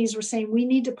companies were saying, we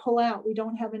need to pull out. We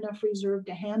don't have enough reserve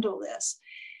to handle this.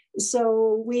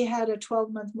 So we had a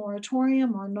 12-month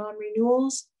moratorium on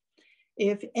non-renewals.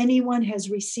 If anyone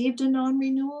has received a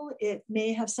non-renewal, it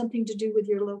may have something to do with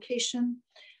your location.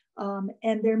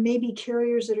 And there may be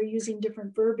carriers that are using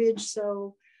different verbiage.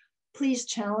 So please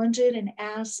challenge it and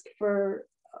ask for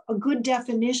a good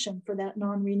definition for that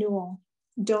non-renewal.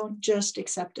 Don't just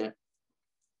accept it.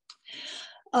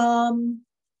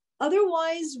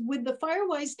 Otherwise, with the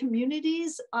Firewise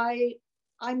communities,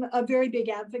 I'm a very big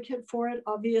advocate for it,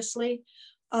 obviously.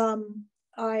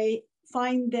 I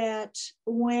find that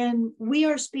when we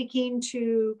are speaking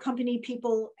to company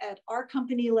people at our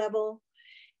company level,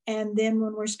 and then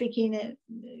when we're speaking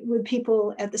with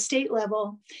people at the state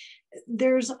level,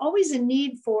 there's always a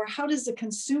need for how does the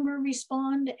consumer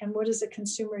respond and what is the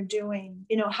consumer doing?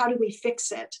 You know, how do we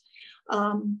fix it?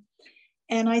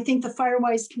 And I think the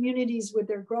Firewise communities with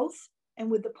their growth and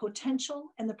with the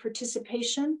potential and the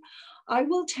participation, I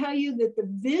will tell you that the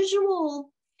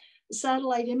visual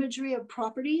satellite imagery of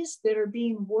properties that are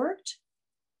being worked,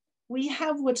 we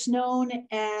have what's known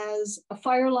as a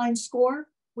fire line score,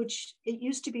 which it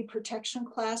used to be protection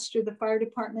class through the fire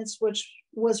departments, which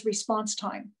was response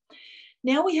time.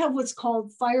 Now we have what's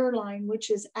called fire line, which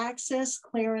is access,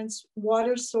 clearance,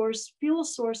 water source, fuel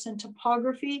source, and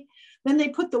topography. Then they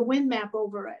put the wind map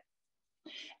over it.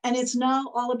 And it's now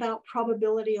all about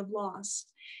probability of loss.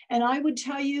 And I would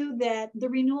tell you that the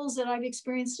renewals that I've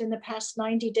experienced in the past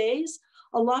 90 days,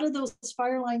 a lot of those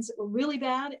fire lines that were really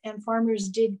bad and farmers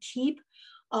did keep,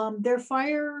 their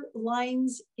fire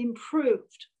lines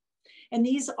improved. And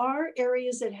these are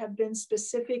areas that have been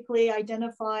specifically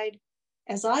identified,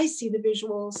 as I see the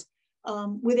visuals,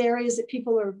 with areas that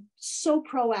people are so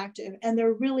proactive and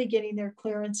they're really getting their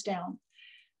clearance down.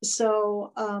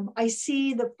 So I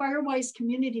see the Firewise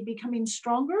community becoming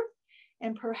stronger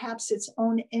and perhaps its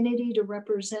own entity to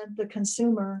represent the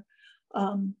consumer,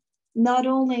 not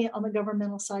only on the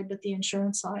governmental side, but the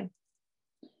insurance side.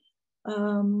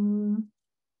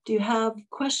 Do you have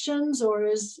questions, or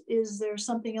is there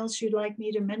something else you'd like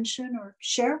me to mention or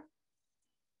share?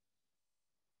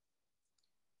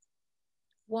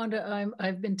 Wanda,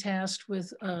 I've been tasked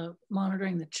with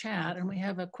monitoring the chat, and we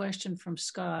have a question from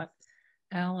Scott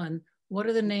Allen. What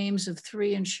are the names of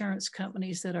 3 insurance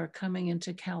companies that are coming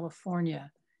into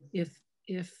California? If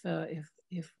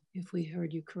we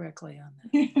heard you correctly on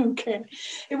that. Okay.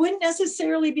 It wouldn't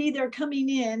necessarily be they're coming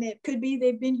in. It could be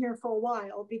they've been here for a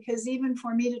while, because even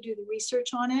for me to do the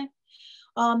research on it,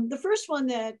 the first one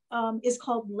that is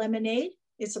called Lemonade.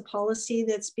 It's a policy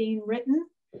that's being written.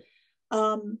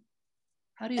 How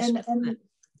do you spell that?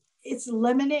 It's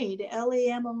Lemonade,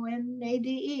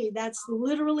 Lemonade. That's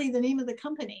literally the name of the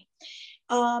company.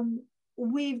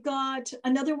 We've got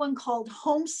another one called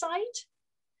Homesite.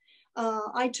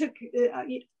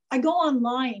 I go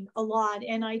online a lot,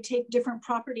 and I take different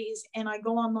properties and I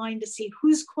go online to see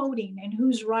who's quoting and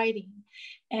who's writing.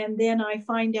 And then I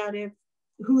find out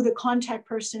who the contact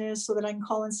person is, so that I can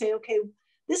call and say, okay,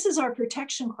 this is our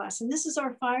protection class and this is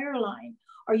our fire line.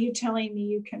 Are you telling me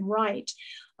you can write?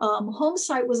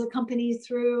 Homesite was a company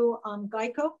through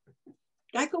Geico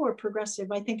or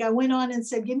Progressive. I think I went on and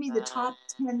said, give me the top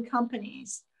 10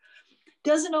 companies.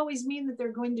 Doesn't always mean that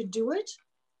they're going to do it.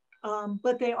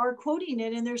 But they are quoting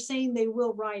it and they're saying they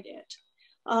will write it.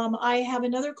 I have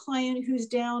another client who's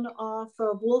down off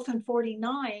of Wolf and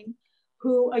 49,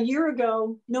 who a year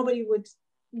ago, nobody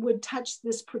would touch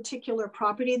this particular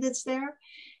property that's there.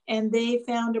 And they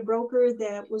found a broker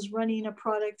that was running a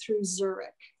product through Zurich.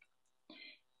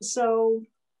 So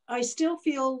I still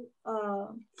feel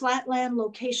flatland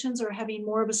locations are having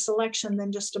more of a selection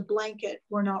than just a blanket.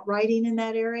 We're not writing in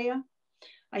that area.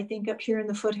 I think up here in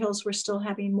the foothills, we're still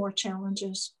having more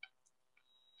challenges.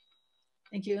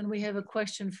 Thank you. And we have a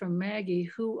question from Maggie.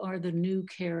 Who are the new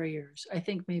carriers? I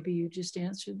think maybe you just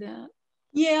answered that.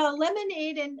 Yeah,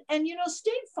 Lemonade and you know,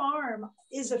 State Farm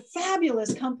is a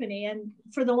fabulous company. And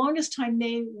for the longest time,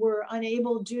 they were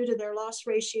unable due to their loss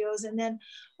ratios. And then I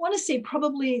want to say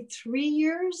probably 3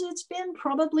 years it's been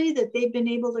probably that they've been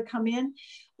able to come in.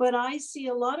 But I see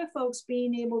a lot of folks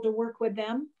being able to work with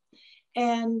them,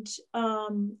 and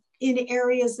in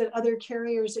areas that other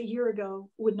carriers a year ago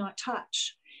would not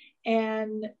touch.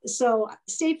 And so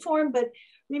State Farm, but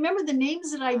remember the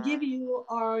names that I give you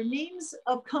are names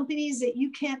of companies that you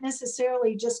can't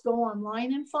necessarily just go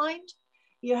online and find.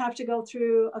 You have to go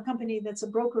through a company that's a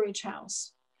brokerage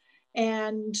house.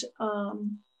 And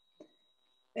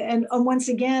once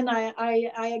again,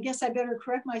 I guess I better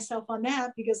correct myself on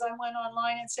that, because I went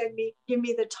online and said, give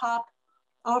me the top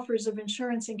offers of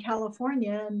insurance in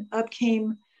California, and up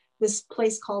came this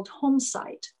place called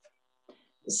Homesite.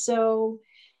 So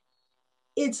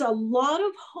it's a lot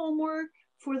of homework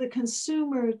for the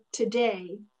consumer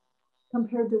today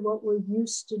compared to what we're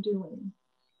used to doing.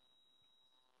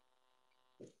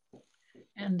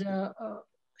 And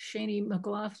Shani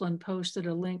McLaughlin posted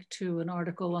a link to an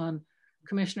article on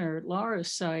Commissioner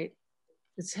Lara's site.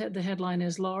 The headline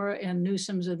is Lara and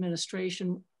Newsom's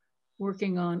administration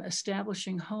working on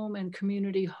establishing home and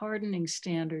community hardening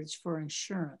standards for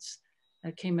insurance.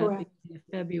 That came out in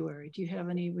February. Do you have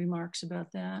any remarks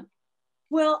about that?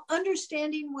 Well,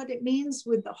 understanding what it means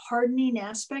with the hardening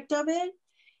aspect of it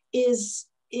is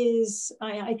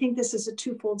I think this is a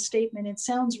twofold statement. It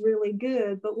sounds really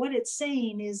good, but what it's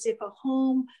saying is if a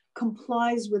home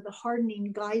complies with the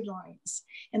hardening guidelines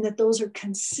and that those are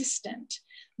consistent,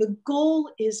 the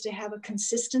goal is to have a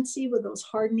consistency with those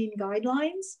hardening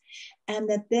guidelines, and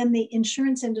that then the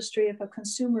insurance industry, if a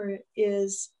consumer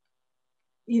is,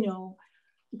 you know,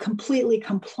 completely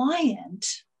compliant,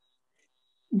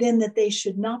 then that they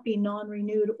should not be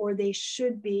non-renewed, or they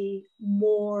should be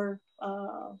more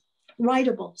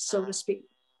writable, so to speak.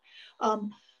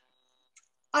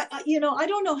 You know, I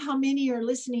don't know how many are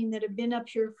listening that have been up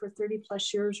here for 30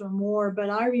 plus years or more, but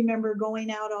I remember going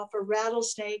out off a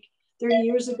Rattlesnake 30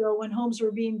 years ago when homes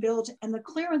were being built, and the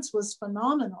clearance was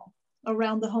phenomenal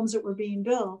around the homes that were being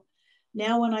built.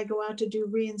 Now, when I go out to do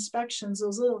re-inspections,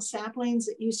 those little saplings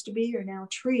that used to be are now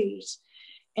trees.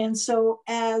 And so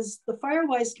as the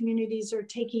Firewise communities are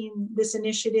taking this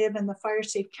initiative, and the Fire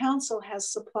Safe Council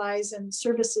has supplies and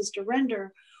services to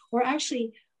render, we're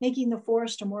actually making the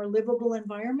forest a more livable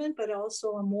environment, but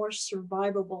also a more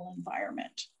survivable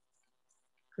environment.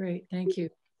 Great, thank you.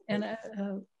 And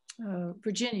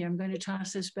Virginia, I'm going to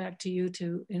toss this back to you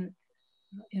to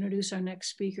introduce our next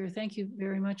speaker. Thank you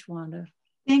very much, Wanda.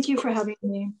 Thank you for having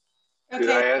me. Could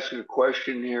I ask a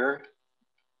question here?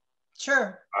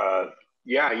 Sure.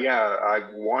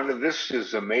 Wanda, this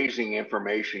is amazing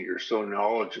information. You're so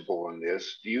knowledgeable in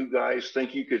this. Do you guys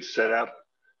think you could set up,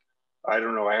 I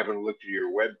don't know, I haven't looked at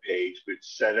your web page, but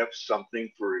set up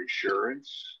something for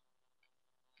insurance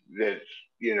that,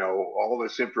 you know, all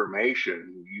this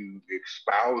information, you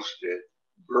espoused it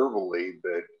verbally,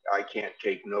 but I can't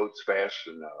take notes fast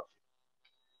enough.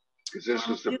 Because this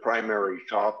is the primary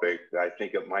topic. I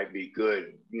think it might be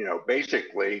good. You know,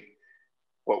 basically,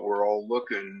 what we're all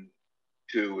looking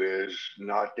to is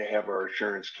not to have our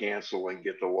insurance cancel and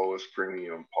get the lowest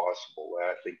premium possible.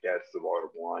 I think that's the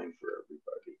bottom line for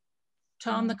everybody.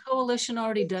 Tom, the coalition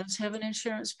already does have an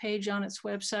insurance page on its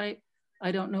website.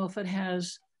 I don't know if it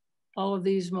has all of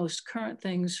these most current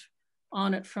things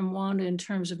on it from Wanda in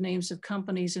terms of names of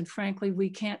companies. And frankly, we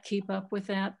can't keep up with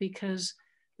that because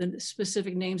the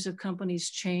specific names of companies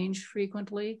change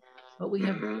frequently, but we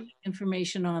have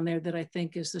information on there that I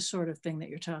think is the sort of thing that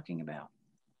you're talking about.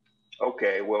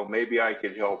 Okay, well, maybe I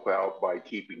could help out by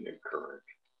keeping it current.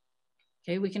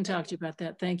 Okay, we can talk to you about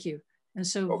that. Thank you. And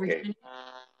so Virginia,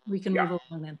 we can move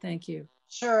on then. Thank you.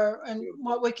 Sure. And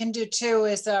what we can do too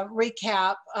is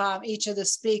recap each of the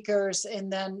speakers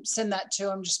and then send that to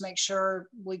them. Just make sure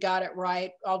we got it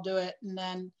right. I'll do it and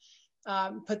then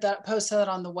post that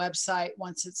on the website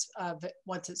once it's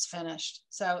finished.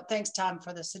 So thanks, Tom,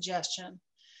 for the suggestion.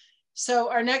 So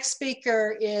our next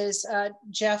speaker is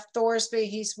Jeff Thorsby.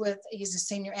 He's a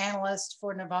senior analyst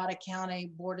for Nevada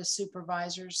County Board of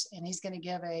Supervisors, and he's going to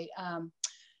give a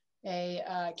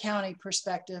county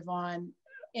perspective on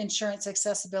insurance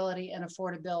accessibility and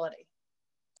affordability.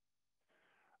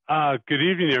 Good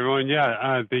evening, everyone.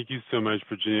 Yeah, thank you so much,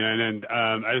 Virginia. And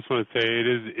I just want to say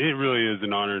it really is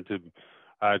an honor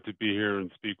to be here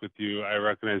and speak with you. I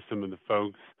recognize some of the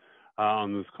folks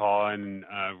on this call, and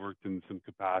I've worked in some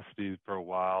capacities for a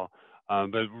while.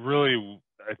 But really,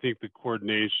 I think the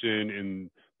coordination and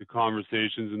the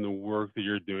conversations and the work that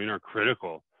you're doing are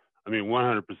critical. I mean,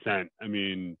 100%. I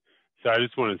mean, so I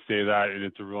just want to say that, and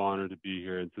it's a real honor to be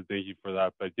here, and so thank you for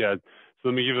that. But yeah, so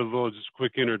let me give a little just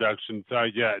quick introduction. So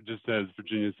yeah, just as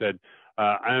Virginia said,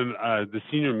 I'm the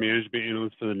senior management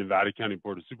analyst for the Nevada County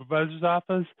Board of Supervisors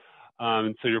office.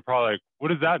 And so you're probably like, what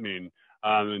does that mean?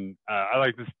 I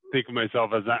like to think of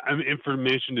myself as I'm an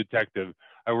information detective.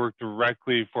 I work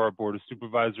directly for our Board of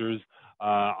Supervisors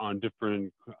on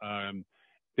different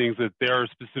things that they're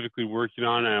specifically working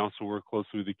on. I also work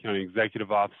closely with the county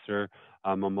executive officer.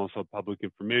 I'm also a public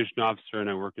information officer, and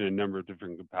I work in a number of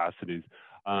different capacities.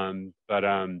 I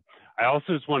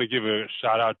also just want to give a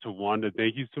shout out to Wanda.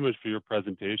 Thank you so much for your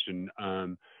presentation.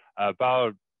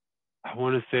 About, I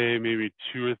want to say maybe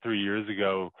 2 or 3 years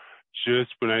ago,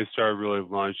 just when I started really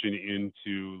launching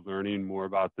into learning more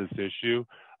about this issue,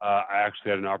 I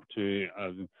actually had an opportunity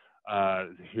of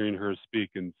hearing her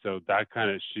speak, and so that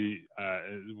she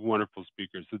is a wonderful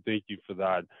speaker. So thank you for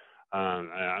that.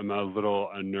 I'm a little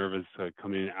nervous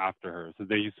coming after her, so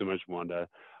thank you so much, Wanda.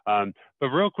 But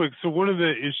real quick, so one of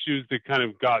the issues that kind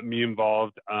of got me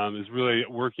involved is really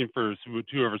working for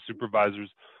 2 of our supervisors.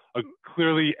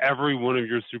 Clearly, every one of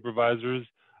your supervisors,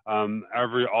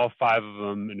 all 5 of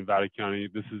them in Nevada County,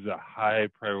 this is a high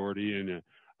priority and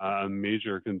a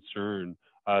major concern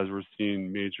as we're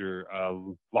seeing major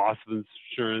loss of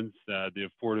insurance. The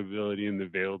affordability and the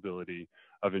availability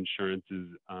of insurance is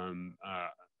a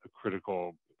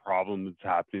critical problem that's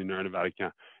happening in Nevada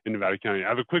County. I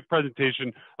have a quick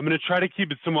presentation. I'm going to try to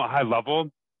keep it somewhat high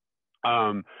level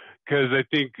because I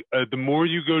think the more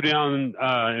you go down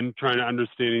and trying to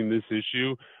understanding this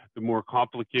issue, the more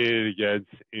complicated it gets,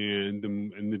 and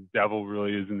the devil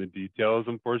really is in the details,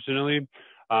 unfortunately.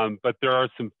 But there are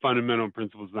some fundamental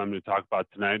principles that I'm going to talk about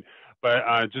tonight. But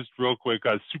just real quick,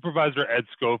 Supervisor Ed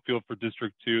Schofield for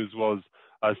District 2, as well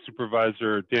as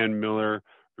Supervisor Dan Miller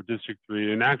for District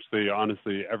 3, and actually,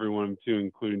 honestly, every one of them too,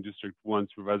 including District 1,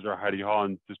 Supervisor Heidi Hall,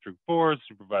 and District 4,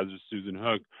 Supervisor Susan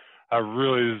Hook,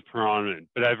 really is prominent.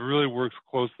 But I've really worked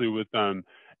closely with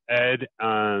Ed,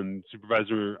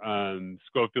 Supervisor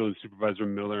Schofield, and Supervisor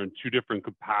Miller in 2 different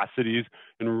capacities,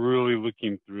 and really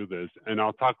looking through this. And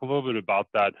I'll talk a little bit about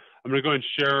that. I'm going to go and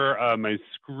share my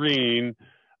screen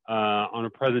on a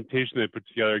presentation that I put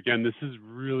together. Again, this is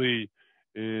really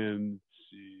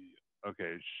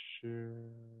okay, share.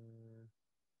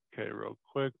 Okay, real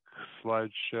quick,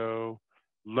 slideshow.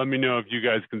 Let me know if you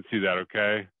guys can see that,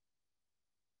 okay?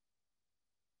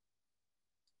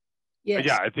 Yes.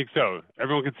 Yeah, I think so.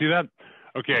 Everyone can see that?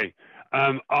 Okay,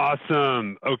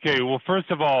 awesome. Okay, well,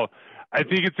 first of all, I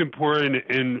think it's important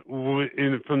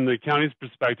from the county's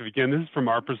perspective. Again, this is from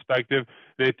our perspective,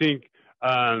 and I think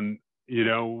you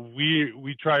know,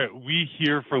 we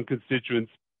hear from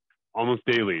constituents almost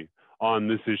daily on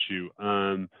this issue.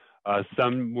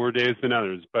 Some more days than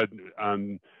others, but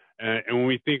and when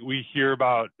we hear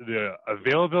about the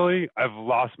availability, I've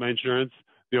lost my insurance.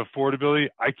 The affordability,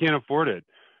 I can't afford it.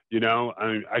 You know,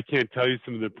 I can't tell you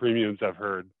some of the premiums I've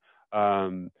heard.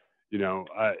 You know,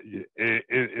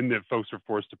 and that folks are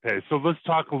forced to pay. So let's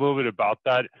talk a little bit about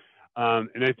that.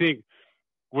 And I think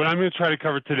what I'm going to try to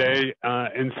cover today,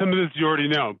 and some of this you already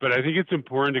know, but I think it's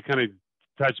important to kind of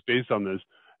touch base on this.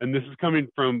 And this is coming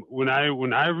from when I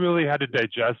really had to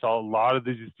digest a lot of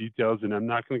these details, and I'm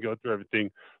not going to go through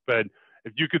everything, but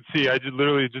if you could see, I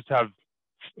literally just have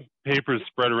papers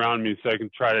spread around me so I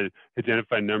can try to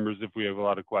identify numbers if we have a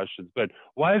lot of questions. But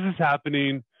why is this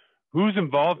happening? Who's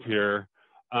involved here?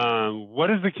 What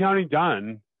has the county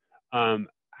done?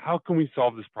 How can we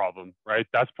solve this problem, right?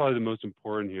 That's probably the most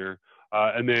important here.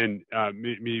 And then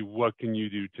maybe what can you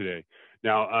do today?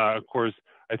 Now, of course,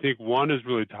 I think one is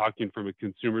really talking from a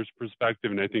consumer's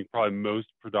perspective, and I think probably most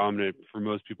predominant for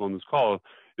most people on this call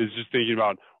is just thinking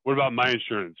about, what about my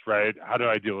insurance, right? How do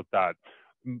I deal with that?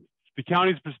 The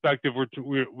county's perspective,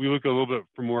 we look a little bit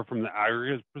more from the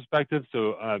aggregate perspective.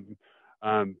 So,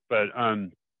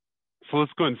 so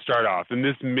let's go ahead and start off. And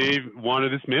Wanda,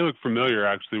 this may look familiar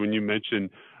actually when you mentioned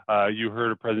you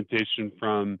heard a presentation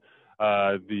from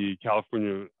the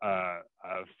California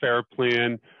Fair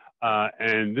Plan.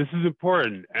 And this is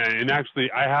important. And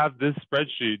actually, I have this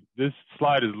spreadsheet. This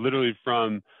slide is literally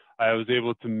from, I was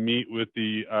able to meet with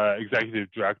the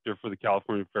executive director for the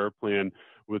California Fair Plan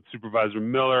with Supervisor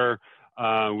Miller,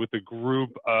 with a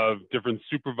group of different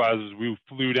supervisors. We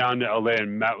flew down to LA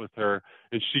and met with her,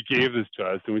 and she gave this to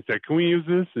us. And we said, can we use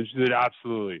this? And she said,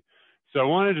 absolutely. So I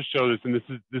wanted to show this, and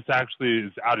this actually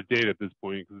is out of date at this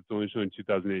point because it's only showing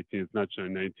 2018. It's not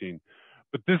showing 19.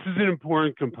 But this is an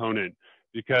important component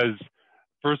because,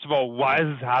 first of all, why is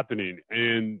this happening?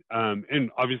 And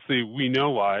obviously we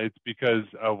know why. It's because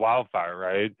of wildfire,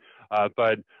 right?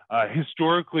 But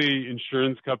historically,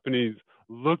 insurance companies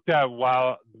looked at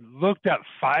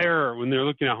fire when they're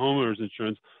looking at homeowners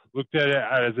insurance, looked at it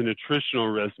as an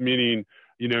attritional risk, meaning,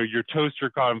 you know, your toaster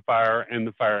caught on fire and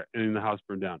the house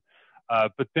burned down.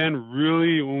 But then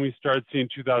really when we started seeing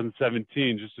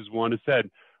 2017, just as Wanda said,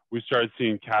 we started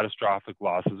seeing catastrophic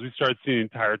losses. We started seeing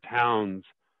entire towns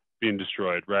being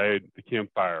destroyed, right? The Camp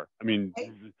Fire. I mean,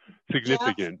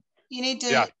 significant. Jeff, you need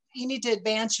to Yeah. you need to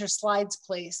advance your slides,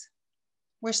 please.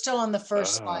 We're still on the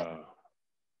first slide.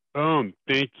 Boom.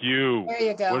 Thank you. There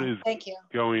you go. What is Thank you.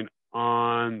 going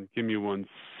on? Give me one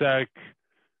sec.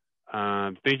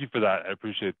 Thank you for that. I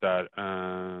appreciate that.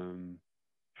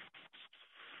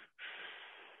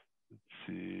 Let's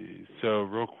see. So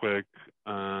real quick.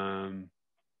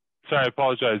 Sorry, I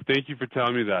apologize. Thank you for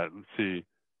telling me that. Let's see.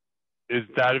 Is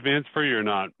that advanced for you or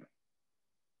not?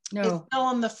 No. It's still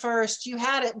on the first. You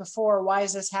had it before. Why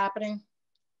is this happening?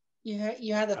 You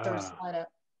had the third slide up.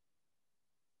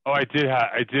 Oh, I did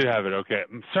have it. Okay.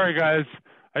 I'm sorry, guys.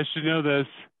 I should know this.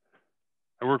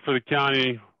 I work for the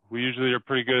county. We usually are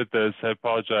pretty good at this. I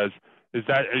apologize.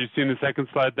 Are you seeing the second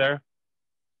slide there?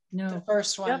 No. The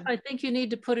first one. Yep, I think you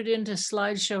need to put it into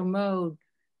slideshow mode.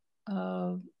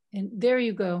 And there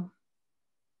you go.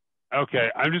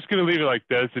 Okay. I'm just going to leave it like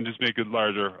this and just make it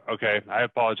larger. Okay. I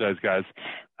apologize, guys.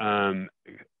 And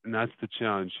that's the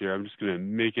challenge here. I'm just going to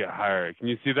make it higher. Can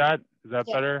you see that? Is that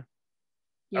better?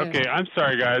 Yeah. Okay, I'm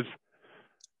sorry, guys.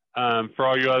 For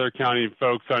all you other county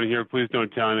folks on here, please don't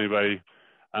tell anybody.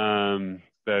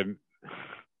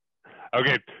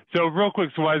 Okay, so real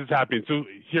quick, so why is this happening? So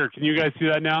here, can you guys see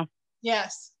that now?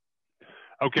 Yes.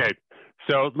 Okay,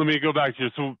 so let me go back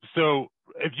here. So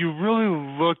if you really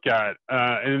look at,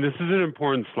 and this is an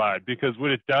important slide because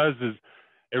what it does is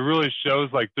it really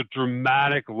shows like the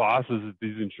dramatic losses that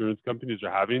these insurance companies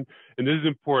are having. And this is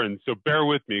important, so bear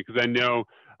with me because I know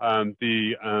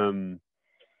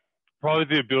probably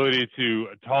the ability to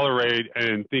tolerate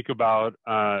and think about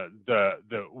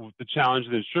the challenge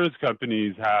that insurance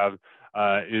companies have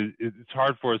it's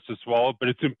hard for us to swallow, but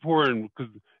it's important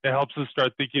because it helps us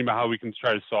start thinking about how we can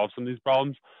try to solve some of these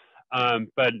problems.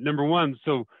 But number one,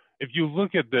 so if you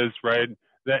look at this, right,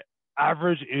 the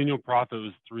average annual profit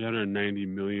was $390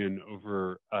 million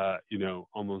over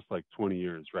almost like 20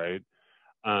 years, right?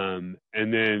 And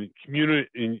then cumulative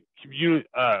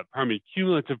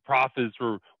profits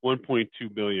were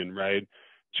 1.2 billion, right?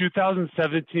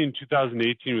 2017,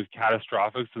 2018 was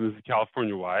catastrophic. So this is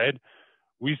California wide.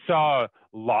 We saw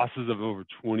losses of over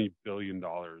 $20 billion.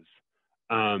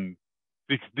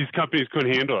 these companies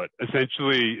couldn't handle it.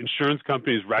 Essentially, insurance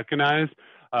companies recognized,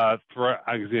 for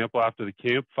example, after the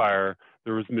Camp Fire,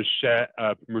 there was Merced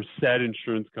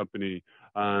Insurance Company,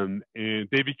 and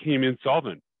they became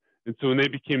insolvent. And so when they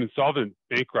became insolvent,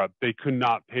 bankrupt, they could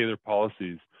not pay their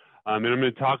policies. And I'm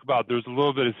going to talk about, there's a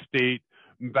little bit of state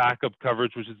backup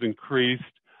coverage, which has increased.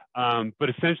 But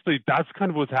essentially, that's kind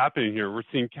of what's happening here. We're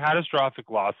seeing catastrophic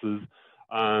losses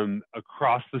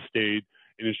across the state,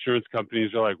 and insurance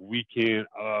companies are like, we can't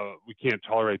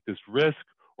tolerate this risk,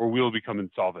 or we'll become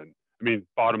insolvent. I mean,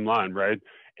 bottom line, right?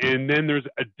 And then there's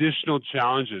additional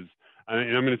challenges,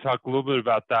 and I'm going to talk a little bit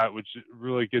about that, which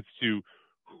really gets to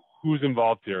who's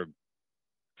involved here.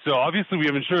 So obviously we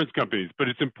have insurance companies, but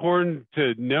it's important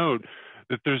to note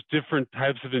that there's different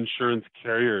types of insurance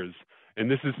carriers. And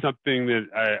this is something that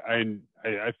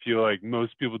I feel like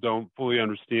most people don't fully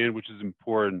understand, which is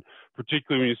important,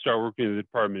 particularly when you start working in the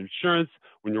Department of Insurance,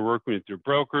 when you're working with your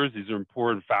brokers. These are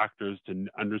important factors to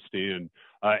understand.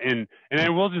 And I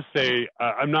will just say,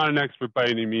 I'm not an expert by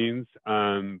any means,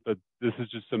 but this is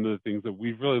just some of the things that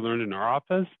we've really learned in our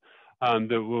office,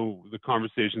 the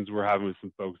conversations we're having with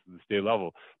some folks at the state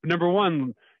level. But number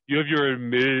one, you have your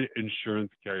admitted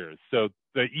insurance carriers. So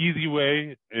the easy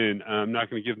way, and I'm not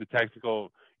going to give the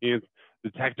technical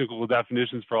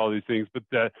definitions for all these things, but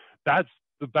that's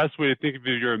the best way to think of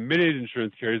your admitted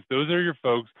insurance carriers. Those are your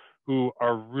folks who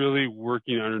are really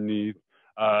working underneath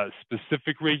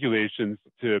specific regulations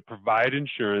to provide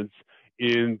insurance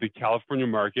in the California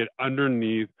market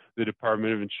underneath the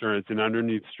Department of Insurance and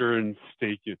underneath certain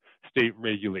state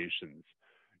regulations.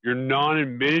 Your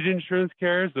non-admitted insurance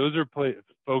carriers, those are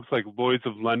folks like Lloyd's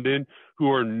of London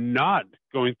who are not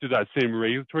going through that same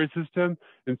regulatory system.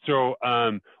 And so,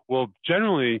 well,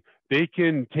 generally, they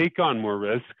can take on more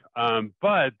risk,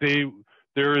 but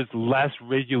there is less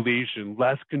regulation,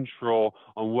 less control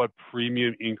on what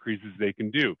premium increases they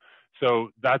can do. So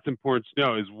that's important to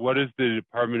know, is what does the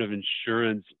Department of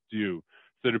Insurance do?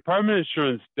 So the Department of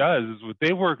Insurance does is what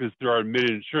they work is through our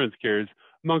admitted insurance carriers,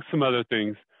 amongst some other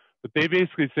things. But they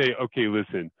basically say, okay,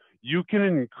 listen, you can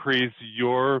increase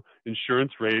your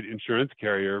insurance rate, insurance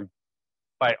carrier,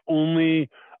 by only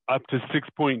up to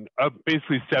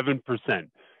basically 7%.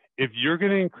 If you're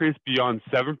going to increase beyond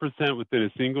 7% within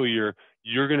a single year,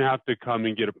 you're going to have to come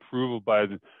and get approval by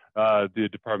the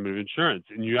Department of Insurance.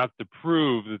 And you have to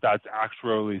prove that that's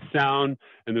actuarially sound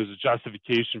and there's a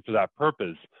justification for that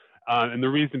purpose. And the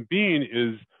reason being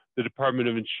is the Department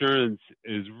of Insurance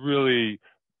is really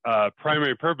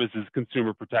primary purpose is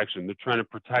consumer protection. They're trying to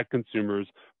protect consumers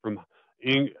from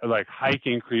hike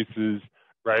increases,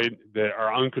 right, that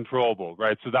are uncontrollable,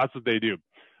 right? So that's what they do.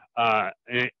 But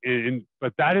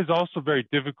that is also very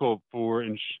difficult for.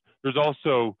 There's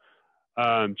also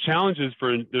challenges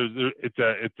for. It's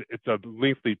a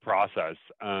lengthy process,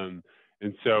 and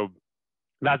so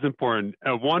that's important.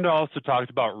 Wanda also talked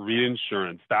about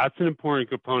reinsurance. That's an important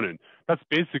component. That's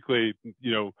basically,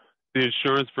 the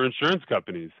insurance for insurance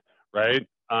companies, right?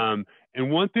 And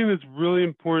one thing that's really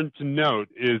important to note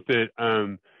is that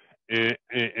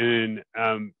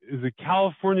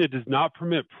California does not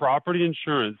permit property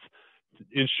insurances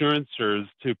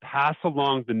to pass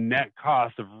along the net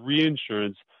cost of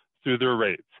reinsurance through their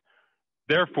rates.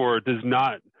 Therefore, it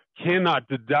cannot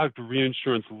deduct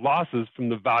reinsurance losses from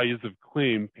the values of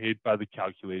claim paid by the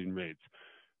calculating rates.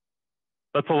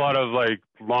 That's a lot of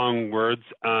long words,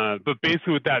 but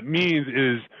basically what that means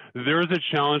is there is a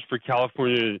challenge for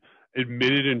California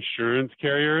admitted insurance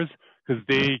carriers because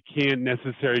they can't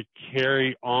necessarily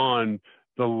carry on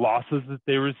the losses that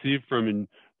they receive from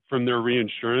their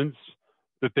reinsurance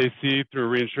that they see through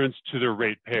reinsurance to their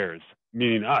ratepayers,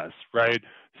 meaning us, right?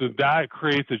 So that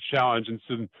creates a challenge, and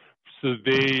so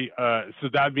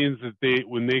that means that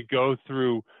when they go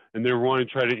through and they're wanting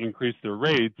to try to increase their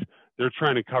rates, they're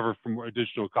trying to cover for more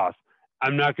additional costs.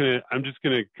 I'm just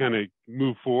gonna kind of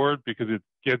move forward because it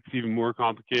gets even more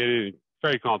complicated. It's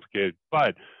very complicated.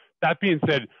 But that being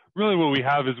said, really what we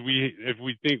have is if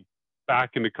we think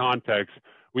back into context,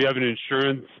 we have an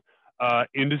insurance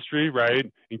industry,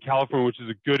 right, in California, which is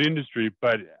a good industry,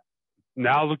 but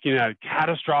now looking at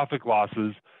catastrophic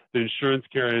losses, the insurance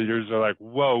carriers are like,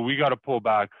 whoa, we got to pull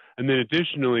back. And then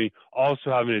additionally, also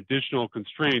have an additional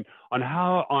constraint on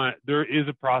how there is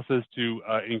a process to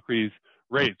increase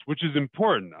rates, which is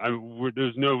important.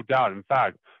 There's no doubt. In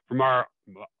fact, from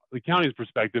the county's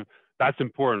perspective, that's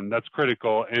important, that's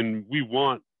critical, and we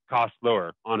want costs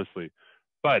lower, honestly.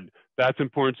 But that's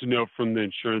important to note from the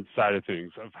insurance side of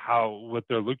things, of what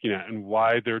they're looking at and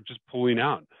why they're just pulling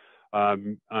out.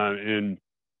 And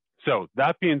so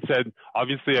that being said,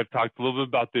 obviously I've talked a little bit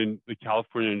about the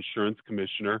California Insurance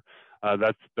Commissioner.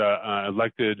 That's the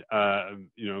elected,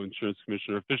 insurance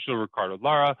commissioner official, Ricardo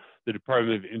Lara, the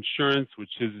Department of Insurance, which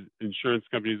his insurance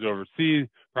companies oversees,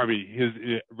 probably his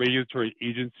regulatory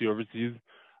agency oversees.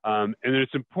 And then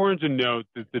it's important to note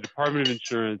that the Department of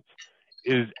Insurance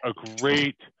is a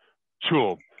great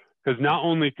tool, because not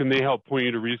only can they help point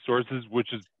you to resources,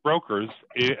 which is brokers,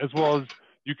 as well as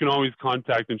you can always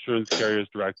contact insurance carriers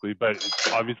directly, but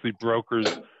obviously brokers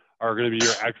are going to be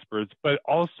your experts. But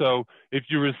also, if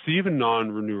you receive a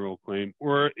non-renewal claim,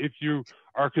 or if you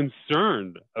are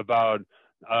concerned about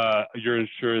your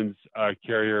insurance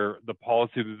carrier, the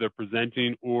policy that they're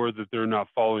presenting, or that they're not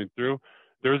following through,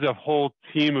 there's a whole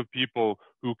team of people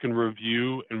who can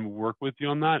review and work with you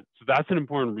on that. So that's an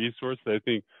important resource that I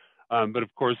think, but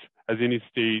of course, as any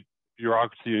state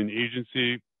bureaucracy and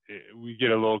agency, we get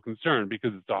a little concerned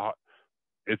because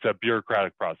it's a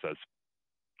bureaucratic process.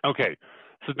 Okay,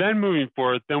 so then moving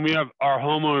forward, then we have our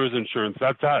homeowners insurance.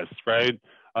 That's us, right?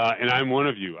 And I'm one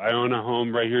of you. I own a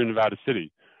home right here in Nevada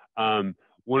City.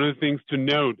 One of the things to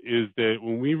note is that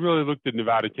when we really looked at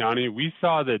Nevada County, we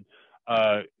saw that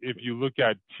if you look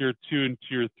at tier 2 and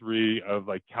tier 3 of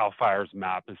like CAL FIRE's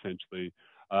map, essentially,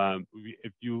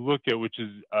 if you look at, which is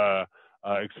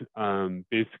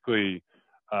basically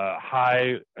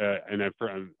high, and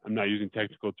I'm not using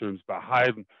technical terms, but high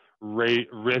rate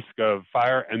risk of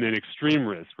fire, and then extreme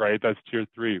risk, right? That's tier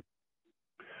 3.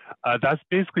 That's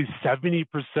basically 70%,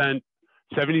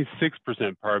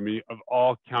 76%, pardon me, of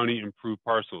all county improved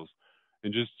parcels.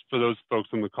 And just for those folks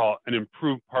on the call, an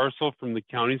improved parcel from the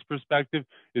county's perspective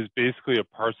is basically a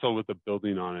parcel with a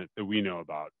building on it that we know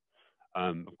about.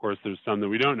 Of course, there's some that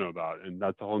we don't know about, and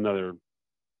that's a whole nother,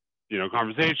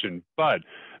 conversation. But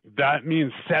that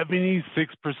means 76%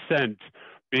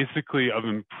 basically of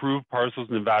improved parcels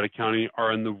in Nevada County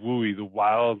are in the WUI, the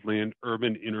wildland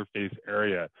urban interface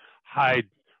area, high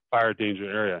fire danger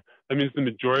area. That means the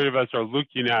majority of us are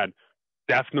looking at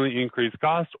definitely increased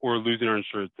costs or losing our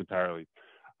insurance entirely.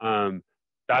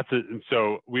 That's it. And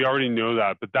so we already know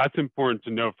that, but that's important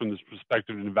to know from this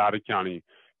perspective of Nevada County.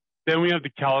 Then we have the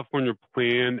California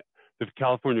Plan, the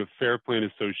California Fair Plan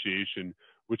Association,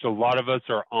 which a lot of us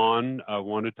are on.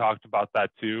 Wanda talked about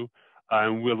that too.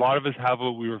 And a lot of us have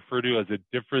what we refer to as a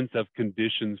difference of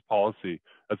conditions policy.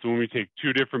 That's when we take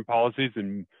two different policies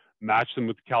and match them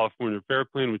with the California Fair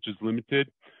Plan, which is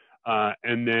limited.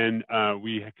 And then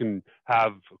we can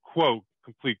have, quote,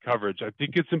 complete coverage. I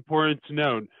think it's important to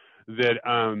note that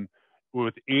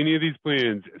with any of these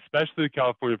plans, especially the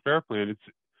California Fair Plan,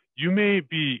 you may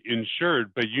be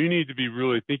insured, but you need to be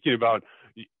really thinking about,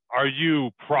 are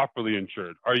you properly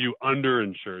insured? Are you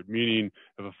underinsured? Meaning,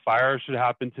 if a fire should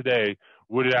happen today,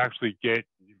 would it actually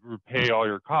repay all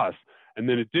your costs? And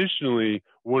then additionally,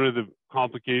 one of the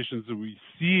complications that we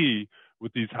see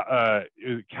with these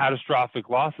catastrophic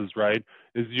losses, right,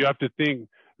 is you have to think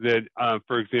that,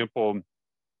 for example,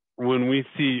 when we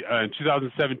see in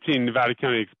 2017, Nevada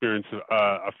County experienced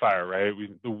a fire, right?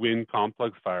 The Wind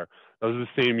Complex fire. That was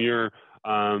the same year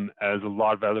as a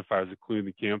lot of other fires, including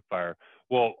the Camp Fire.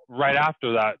 Well, right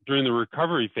after that, during the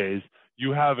recovery phase,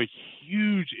 you have a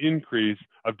huge increase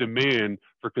of demand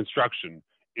for construction,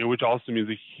 which also means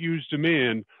a huge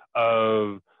demand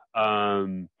of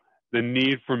the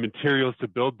need for materials to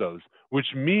build those,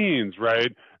 which means,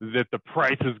 right, that the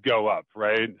prices go up,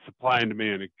 right? Supply and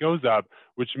demand, it goes up,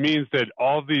 which means that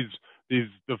all the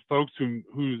folks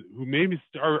who maybe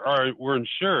were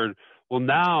insured, well,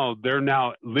 now they're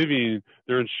living,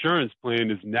 their insurance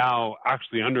plan is now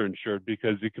actually underinsured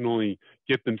because it can only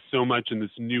get them so much in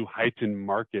this new heightened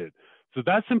market. So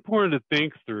that's important to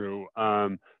think through.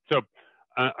 I'm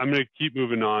going to keep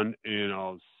moving on, and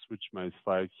I'll switch my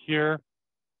slide here.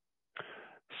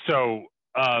 So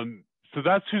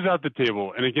that's who's at the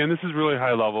table. And again, this is really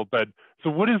high level, but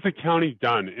so what has the county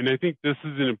done? And I think this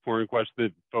is an important question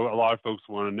that a lot of folks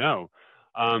want to know.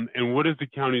 And what is the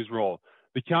county's role?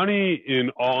 The county, in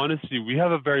all honesty, we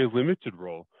have a very limited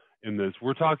role in this.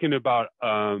 We're talking about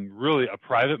really a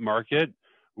private market,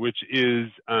 which is,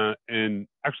 and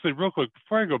actually real quick,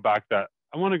 before I go back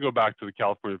I want to go back to the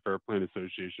California Fair Plan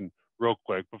Association real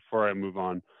quick before I move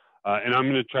on. And I'm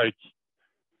going to try,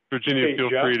 Virginia, hey, feel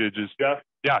Jeff, free to just, Jeff?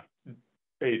 Yeah.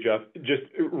 Hey, Jeff, just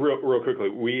real quickly,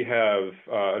 we have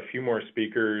a few more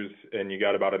speakers, and you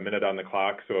got about a minute on the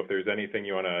clock. So if there's anything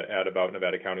you want to add about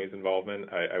Nevada County's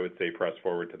involvement, I would say press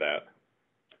forward to that.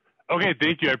 Okay,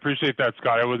 thank you. I appreciate that,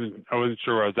 Scott. I wasn't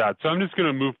sure where I was at. So I'm just going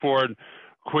to move forward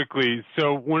quickly.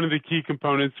 So one of the key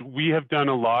components, we have done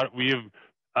a lot. We have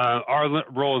our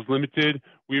role is limited.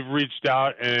 We've reached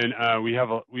out, and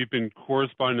we've been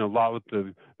corresponding a lot with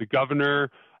the governor.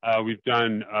 We've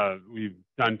done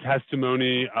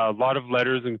testimony, a lot of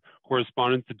letters and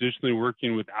correspondence. Additionally,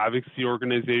 working with advocacy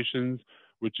organizations,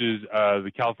 which is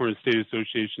the California State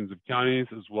Associations of Counties,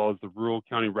 as well as the Rural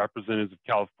County Representatives of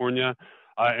California,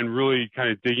 and really kind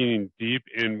of digging in deep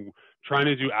and trying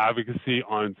to do advocacy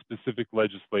on specific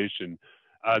legislation.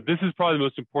 This is probably the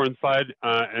most important slide,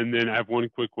 and then I have one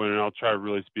quick one, and I'll try to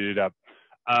really speed it up.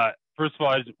 First of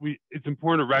all, it's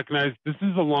important to recognize this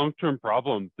is a long-term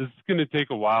problem. This is going to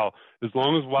take a while. As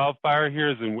long as wildfire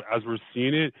here is, and as we're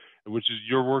seeing it, which is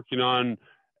you're working on,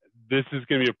 this is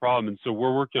going to be a problem. And so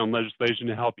we're working on legislation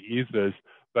to help ease this.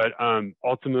 But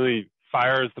ultimately,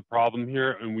 fire is the problem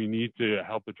here, and we need to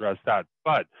help address that.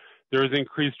 But there is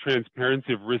increased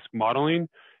transparency of risk modeling,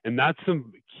 and that's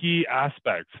some key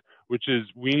aspects, which is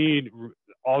we need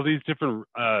all these different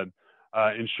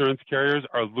insurance carriers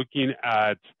are looking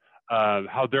at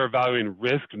how they're evaluating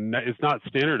risk. It's not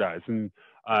standardized. And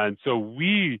so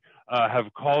we have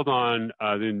called on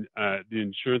the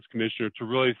insurance commissioner to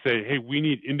really say, hey, we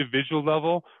need individual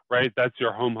level, right? That's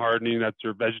your home hardening, that's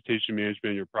your vegetation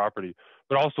management, your property,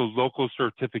 but also local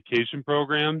certification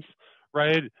programs,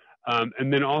 right?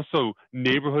 And then also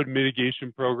neighborhood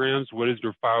mitigation programs. What is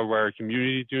your firewire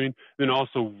community doing? Then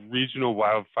also regional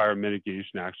wildfire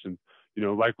mitigation actions, you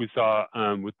know, like we saw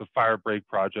with the fire break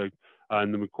project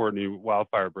and the McCourtney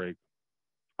wildfire break.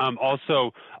 And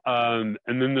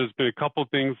then there's been a couple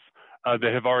things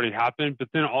that have already happened, but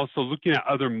then also looking at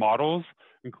other models,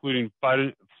 including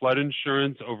flood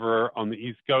insurance over on the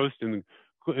East Coast, and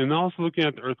also looking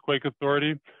at the Earthquake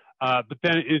Authority. But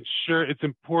then it's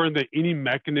important that any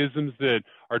mechanisms that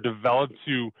are developed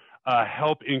to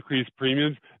help increase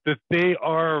premiums, that they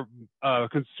are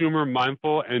consumer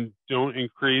mindful and don't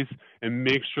increase, and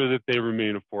make sure that they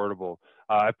remain affordable.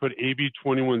 I put AB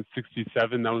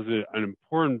 2167, that was an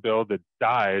important bill that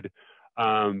died,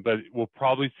 but we'll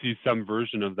probably see some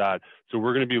version of that. So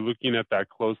we're going to be looking at that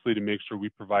closely to make sure we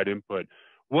provide input.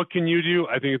 What can you do?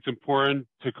 I think it's important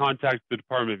to contact the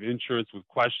Department of Insurance with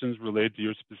questions related to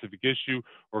your specific issue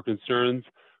or concerns.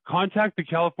 Contact the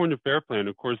California Fair Plan.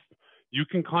 Of course, you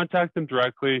can contact them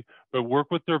directly, but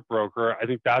work with their broker. I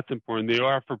think that's important. They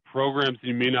offer programs that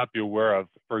you may not be aware of.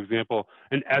 For example,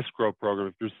 an escrow program.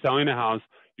 If you're selling a house,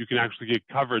 you can actually get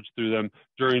coverage through them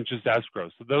during just escrow.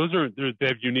 So they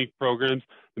have unique programs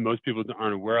that most people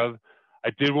aren't aware of.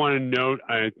 I did want to note,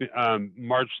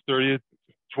 March 30th,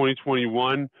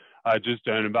 2021, just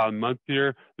in about a month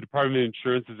here, the Department of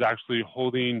Insurance is actually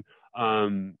holding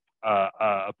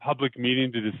a public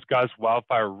meeting to discuss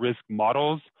wildfire risk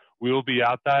models. We will be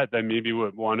at that. That may be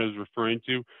what Wanda is referring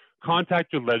to.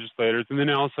 Contact your legislators. And then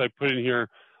also I put in here,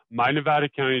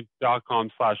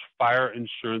 mynevadacounty.com/fire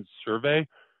insurance survey.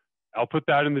 I'll put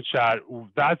that in the chat.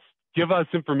 Give us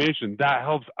information. That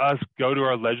helps us go to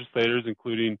our legislators,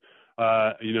 including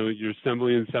your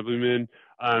assembly and assemblymen,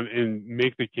 and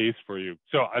make the case for you.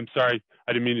 So I'm sorry,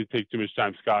 I didn't mean to take too much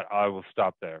time, Scott. I will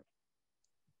stop there.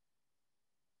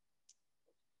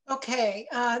 Okay,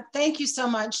 thank you so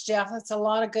much, Jeff. That's a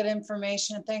lot of good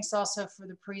information. And thanks also for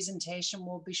the presentation.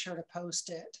 We'll be sure to post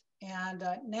it. And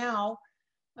now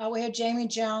we have Jamie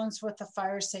Jones with the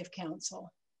Fire Safe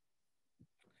Council.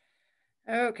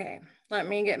 Okay, let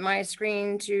me get my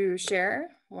screen to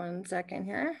share. 1 second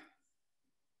here.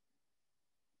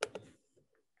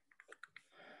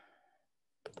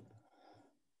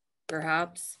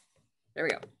 Perhaps, there we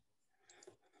go.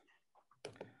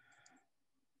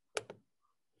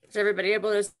 Is everybody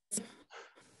able to see?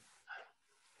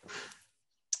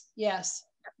 Yes.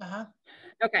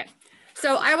 Okay,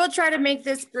 so I will try to make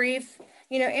this brief.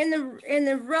 You know, in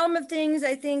the realm of things,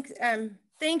 I think,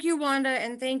 thank you, Wanda,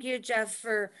 and thank you, Jeff,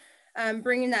 for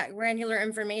bringing that granular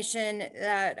information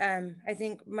that I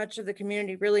think much of the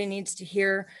community really needs to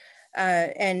hear,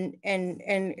 and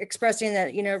expressing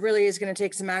that, you know, it really is going to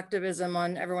take some activism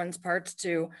on everyone's parts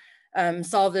to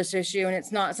solve this issue, and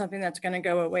it's not something that's going to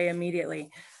go away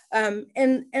immediately.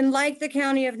 And like the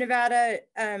County of Nevada,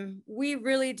 we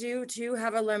really do too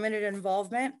have a limited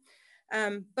involvement.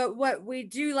 But what we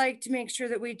do like to make sure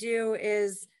that we do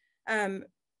is, you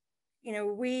know,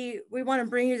 we want to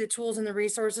bring you the tools and the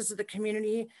resources of the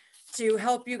community to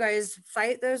help you guys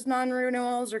fight those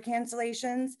non-renewals or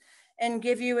cancellations, and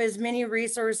give you as many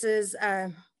resources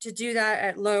to do that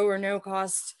at low or no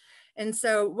cost. And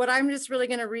so what I'm just really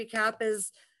going to recap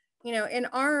is, you know, in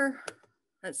our,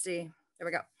 let's see, there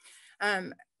we go.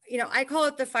 You know, I call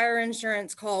it the fire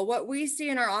insurance call. What we see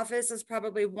in our office is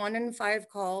probably 1 in 5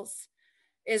 calls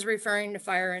is referring to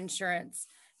fire insurance.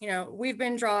 You know, we've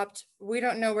been dropped. We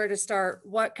don't know where to start.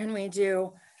 What can we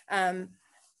do?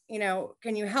 You know,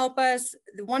 can you help us?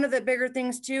 One of the bigger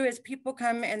things too is people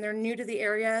come and they're new to the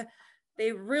area.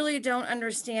 they really don't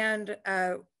understand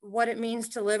what it means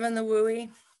to live in the WUI,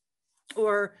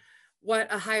 or what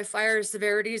a high fire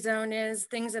severity zone is,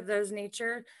 things of those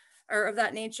nature, or of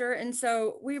that nature. And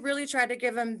so we really try to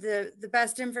give them the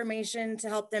best information to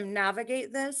help them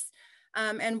navigate this,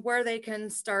 and where they can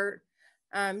start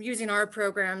using our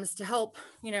programs to help,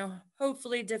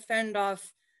 hopefully defend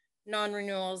off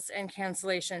non-renewals and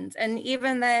cancellations. And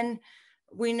even then,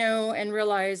 we know and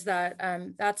realize that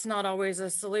that's not always a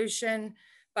solution,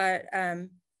 but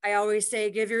I always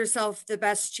say, give yourself the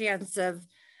best chance of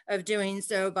doing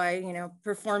so by,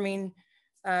 performing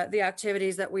the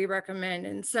activities that we recommend.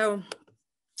 And so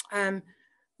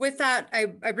with that,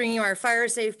 I bring you our fire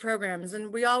safe programs.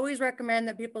 And we always recommend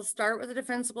that people start with a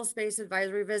defensible space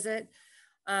advisory visit.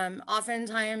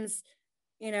 Oftentimes,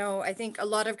 I think a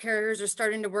lot of carriers are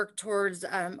starting to work towards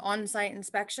on-site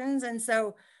inspections. And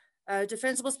so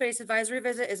defensible space advisory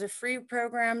visit is a free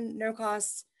program, no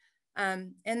cost.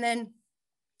 And then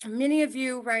many of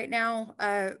you right now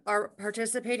are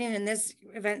participating in this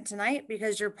event tonight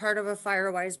because you're part of a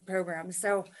Firewise program.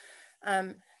 So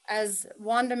as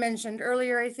Wanda mentioned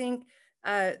earlier, I think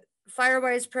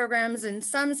Firewise programs in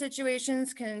some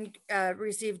situations can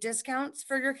receive discounts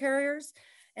for your carriers.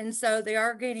 And so they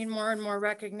are gaining more and more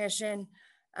recognition,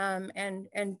 and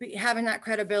having that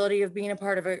credibility of being a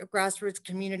part of a grassroots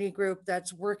community group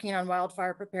that's working on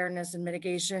wildfire preparedness and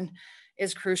mitigation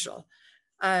is crucial.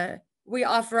 We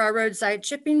offer our roadside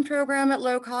chipping program at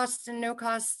low cost and no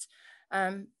cost,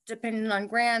 depending on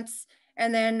grants.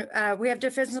 And then we have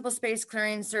defensible space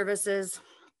clearing services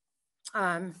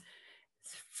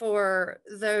for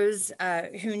those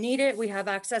who need it. We have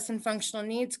access and functional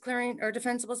needs clearing or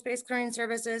defensible space clearing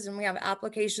services, and we have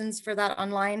applications for that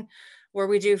online where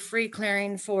we do free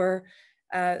clearing for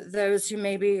those who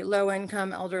may be low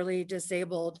income, elderly,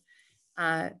 disabled.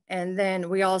 And then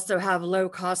we also have low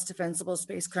cost defensible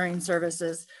space clearing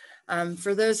services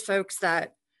for those folks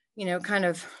that, kind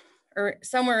of are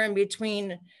somewhere in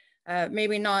between,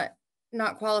 maybe not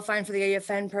qualifying for the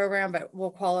AFN program, but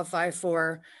will qualify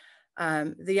for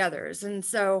the others. And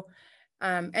so,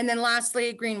 and then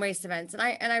lastly, green waste events. And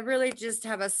I really just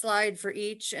have a slide for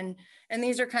each, and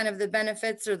these are kind of the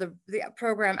benefits or the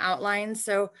program outlines.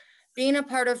 So being a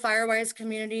part of Firewise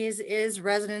communities is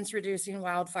residents reducing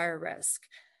wildfire risk.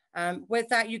 With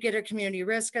that, you get a community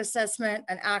risk assessment,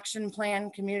 an action plan,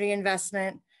 community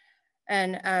investment.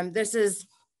 And this is,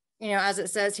 as it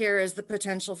says here, is the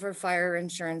potential for fire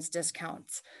insurance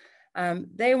discounts.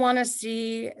 They want to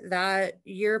see that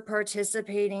you're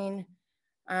participating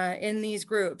in these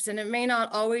groups. And it may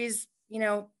not always,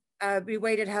 be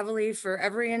weighted heavily for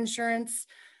every insurance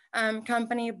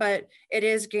company, but it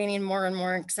is gaining more and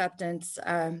more acceptance.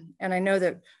 And I know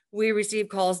that we receive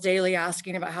calls daily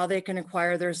asking about how they can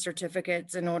acquire their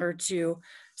certificates in order to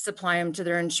supply them to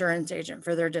their insurance agent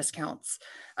for their discounts.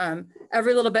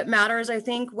 Every little bit matters, I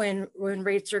think, when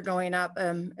rates are going up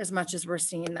as much as we're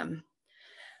seeing them.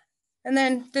 And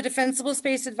then the defensible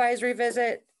space advisory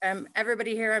visit.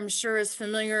 Everybody here, I'm sure, is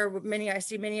familiar with I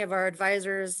see many of our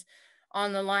advisors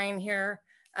on the line here.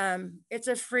 It's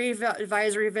a free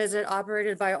advisory visit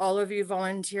operated by all of you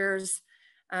volunteers.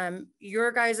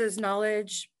 Your guys'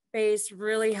 knowledge base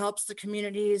really helps the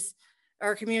communities,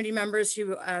 our community members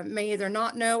who may either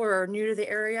not know or are new to the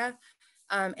area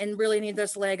and really need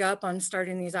this leg up on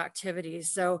starting these activities.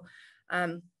 So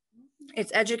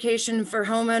it's education for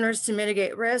homeowners to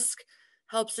mitigate risk,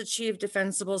 helps achieve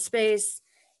defensible space,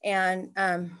 and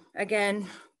again,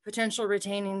 potential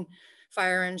retaining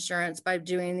fire insurance by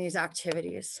doing these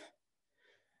activities.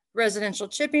 Residential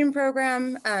chipping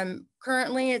program.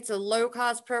 Currently, it's a low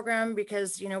cost program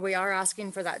because we are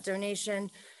asking for that donation,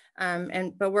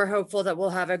 but we're hopeful that we'll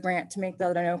have a grant to make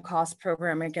that a no cost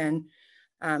program again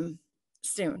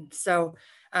soon. So,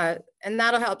 and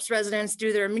that'll help residents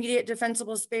do their immediate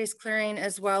defensible space clearing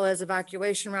as well as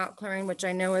evacuation route clearing, which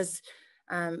I know is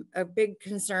a big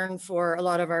concern for a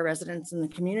lot of our residents in the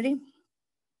community.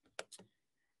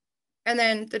 And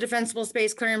then the defensible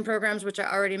space clearing programs, which I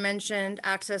already mentioned,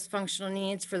 access functional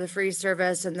needs for the free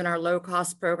service, and then our low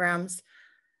cost programs.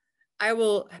 I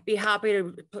will be happy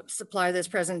to supply this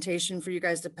presentation for you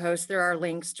guys to post. There are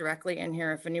links directly in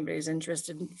here if anybody's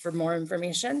interested for more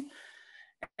information.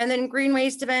 And then green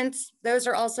waste events, those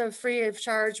are also free of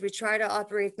charge. We try to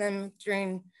operate them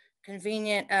during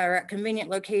convenient or at convenient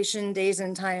location, days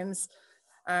and times.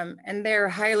 And they're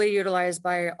highly utilized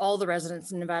by all the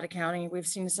residents in Nevada County. We've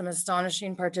seen some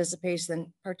astonishing participation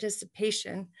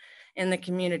in the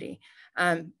community.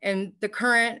 And the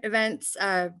current events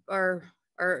are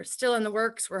still in the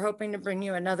works. We're hoping to bring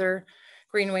you another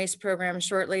green waste program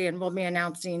shortly, and we'll be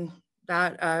announcing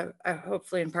that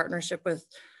hopefully in partnership with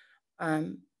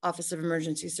Office of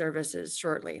Emergency Services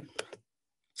shortly.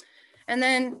 And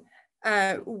then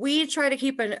we try to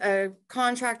keep a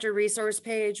contractor resource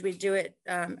page. We do it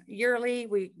yearly.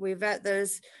 We vet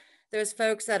those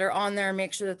folks that are on there,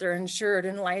 make sure that they're insured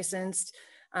and licensed.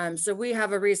 So we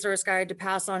have a resource guide to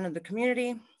pass on to the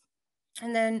community.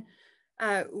 And then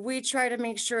we try to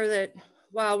make sure that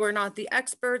while we're not the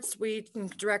experts, we can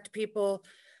direct people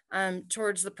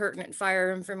towards the pertinent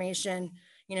fire information.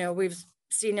 You know, we've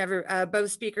seen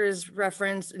both speakers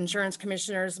reference insurance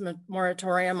commissioners'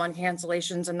 moratorium on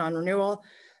cancellations and non-renewal.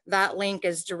 That link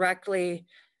is directly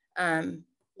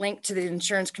linked to the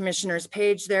insurance commissioner's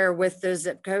page there with those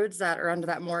zip codes that are under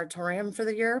that moratorium for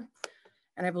the year.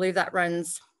 And I believe that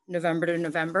runs November to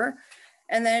November.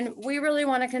 And then we really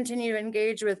want to continue to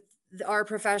engage with our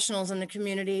professionals in the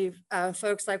community,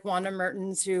 folks like Wanda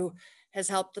Mertens, who has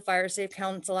helped the Fire Safe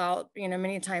Council out, you know,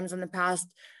 many times in the past,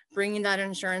 bringing that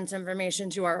insurance information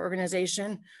to our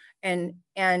organization and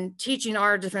teaching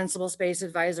our defensible space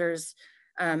advisors,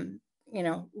 you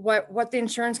know, what the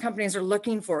insurance companies are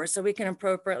looking for, so we can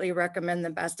appropriately recommend the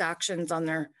best actions on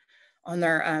their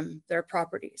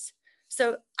properties.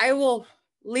 So I will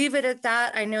leave it at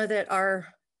that. I know that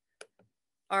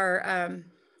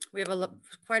we have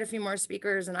quite a few more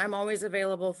speakers, and I'm always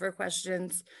available for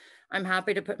questions. I'm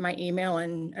happy to put my email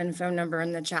and phone number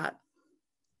in the chat.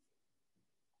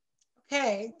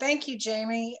 Okay, thank you,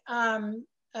 Jamie.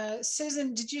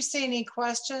 Susan, did you see any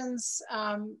questions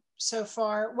so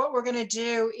far? What we're going to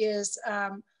do is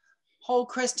hold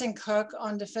Kristen Cook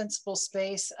on defensible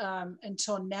space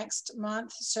until next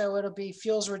month. So it'll be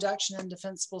fuels reduction in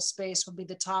defensible space will be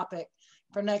the topic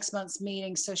for next month's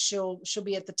meeting. So she'll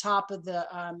be at the top of the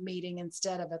meeting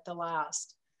instead of at the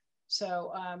last.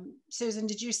 So Susan,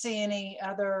 did you see any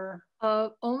other?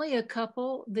 Only a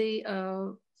couple.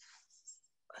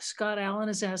 Scott Allen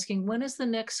is asking, when is the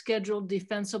next scheduled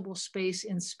defensible space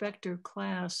inspector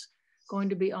class going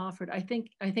to be offered? I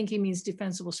think he means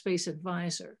defensible space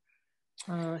advisor.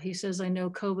 He says, I know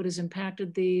COVID has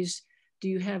impacted these. Do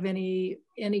you have any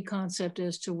concept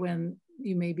as to when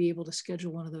you may be able to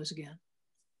schedule one of those again?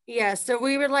 Yeah, so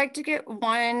we would like to get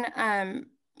one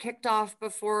kicked off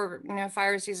before, you know,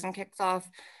 fire season kicks off.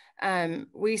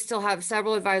 We still have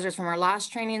several advisors from our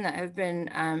last training that have been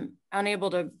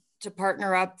unable to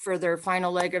partner up for their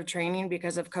final leg of training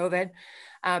because of COVID.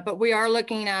 But we are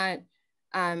looking at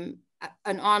an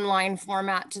online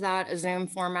format to that, a Zoom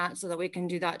format, so that we can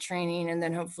do that training. And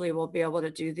then hopefully we'll be able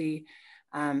to do the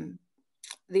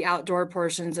outdoor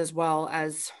portions as well,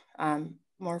 as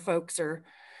more folks are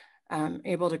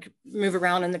able to move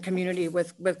around in the community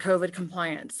with COVID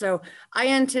compliance. So I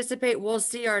anticipate we'll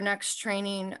see our next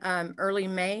training early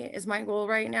May is my goal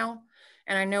right now.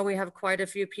 And I know we have quite a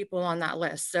few people on that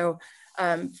list. So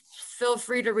feel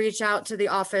free to reach out to the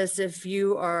office if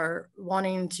you are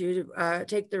wanting to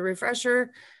take the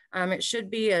refresher. It should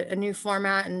be a new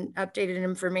format and updated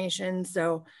information.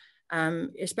 So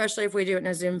especially if we do it in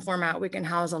a Zoom format, we can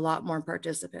house a lot more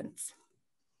participants.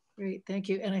 Great, thank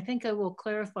you. And I think I will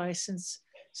clarify, since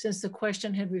the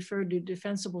question had referred to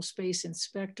defensible space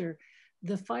inspector,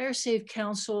 the Fire Safe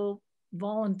Council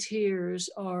volunteers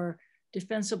are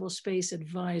defensible space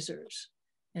advisors,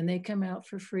 and they come out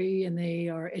for free, and they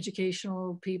are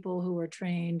educational people who are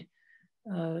trained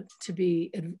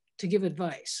to give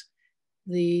advice.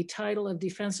 The title of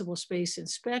defensible space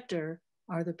inspector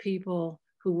are the people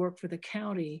who work for the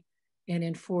county and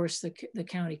enforce the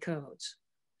county codes.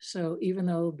 So even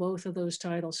though both of those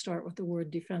titles start with the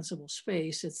word defensible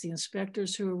space, it's the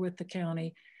inspectors who are with the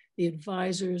county. The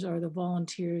advisors are the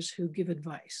volunteers who give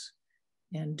advice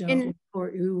and don't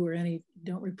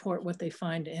report what they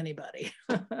find to anybody.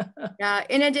 Yeah.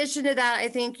 In addition to that, I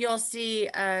think you'll see,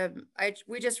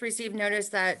 we just received notice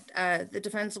that the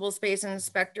defensible space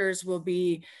inspectors will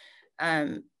be,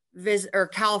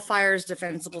 CAL FIRE's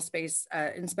defensible space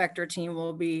inspector team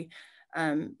will be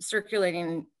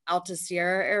circulating out to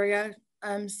Sierra area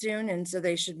soon, and so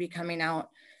they should be coming out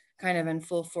kind of in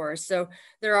full force. So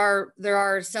there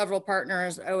are several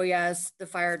partners, OES, the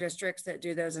fire districts that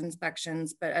do those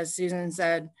inspections. But as Susan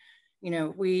said, you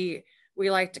know, we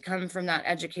like to come from that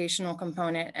educational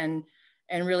component and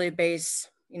really base,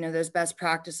 you know, those best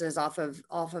practices off of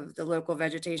the local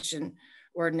vegetation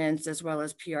ordinance as well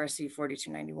as PRC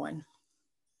 4291.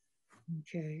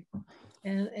 Okay,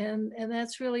 and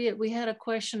that's really it. We had a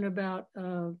question about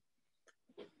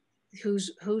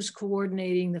who's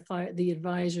coordinating the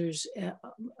advisors.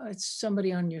 It's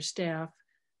somebody on your staff,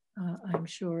 I'm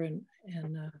sure, and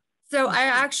so I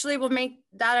actually will make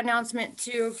that announcement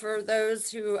too for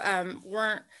those who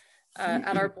weren't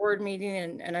at our board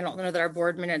meeting, and I don't know that our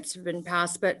board minutes have been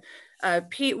passed, but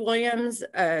Pete Williams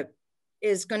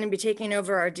is going to be taking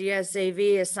over our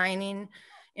DSAV assigning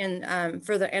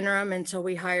for the interim until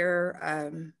we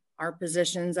hire our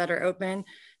positions that are open.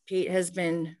 Pete has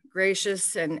been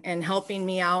gracious and helping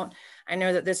me out. I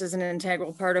know that this is an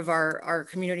integral part of our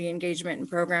community engagement and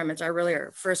program. It's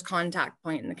our first contact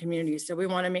point in the community. So we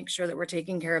want to make sure that we're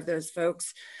taking care of those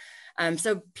folks.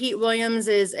 So Pete Williams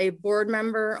is a board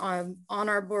member on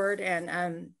our board,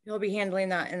 and he'll be handling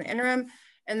that in the interim.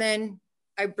 And then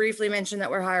I briefly mentioned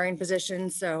that we're hiring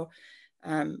positions. So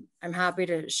I'm happy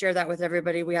to share that with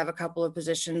everybody. We have a couple of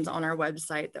positions on our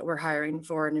website that we're hiring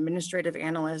for, an administrative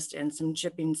analyst and some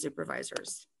shipping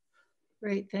supervisors.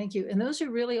 Great, thank you. And those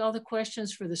are really all the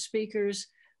questions for the speakers.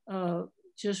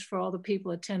 Just for all the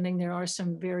people attending, there are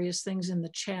some various things in the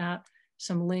chat,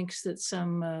 some links that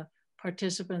some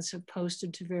participants have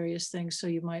posted to various things. So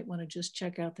you might want to just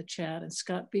check out the chat. And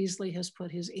Scott Beasley has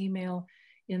put his email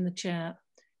in the chat.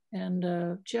 And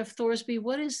Jeff Thorsby,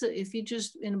 what is if you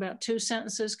just, in about 2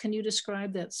 sentences, can you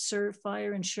describe that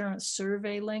fire insurance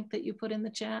survey link that you put in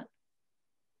the chat?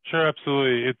 Sure,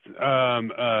 absolutely. It's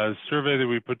a survey that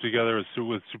we put together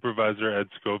with Supervisor Ed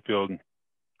Schofield,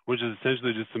 which is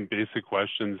essentially just some basic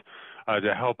questions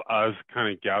to help us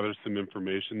kind of gather some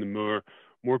information. The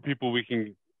more people we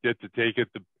can get to take it,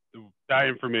 that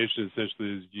information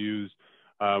essentially is used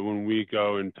when we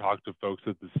go and talk to folks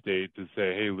at the state to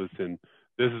say, hey, listen,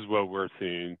 this is what we're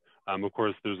seeing. Of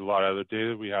course, there's a lot of other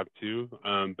data we have too,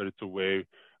 but it's a way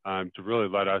to really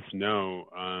let us know.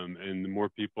 And the more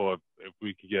people, if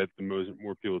we could get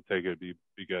more people to take it, it'd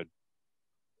be good.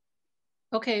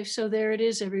 Okay, so there it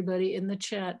is, everybody, in the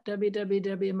chat,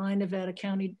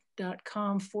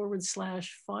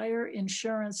 www.mynevadacounty.com/fire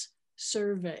insurance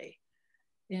survey.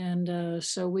 And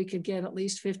so we could get at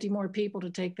least 50 more people to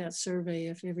take that survey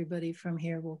if everybody from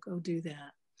here will go do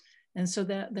that. And so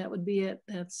that would be it.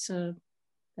 That's all,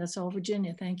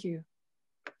 Virginia. Thank you.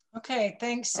 Okay,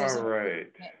 thanks. All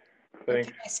right.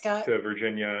 Thanks Scott. to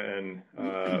Virginia and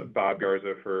Bob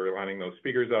Garza for lining those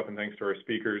speakers up, and thanks to our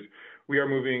speakers. We are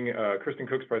moving Kristen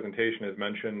Cook's presentation, as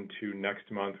mentioned, to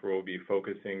next month, where we'll be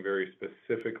focusing very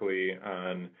specifically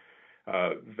on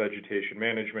vegetation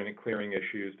management and clearing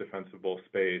issues, defensible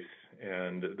space,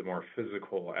 and the more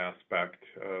physical aspect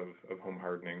of home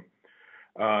hardening.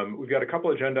 We've got a couple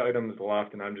agenda items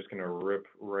left, and I'm just going to rip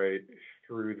right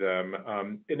through them.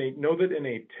 Know that in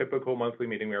a typical monthly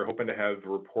meeting, we are hoping to have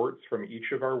reports from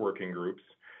each of our working groups,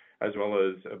 as well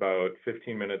as about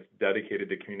 15 minutes dedicated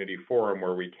to community forum,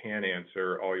 where we can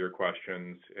answer all your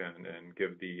questions and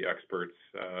give the experts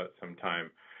some time.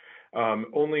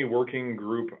 Only working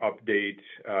group update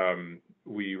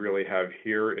we really have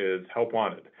here is Help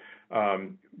Wanted.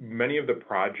 Many of the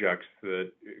projects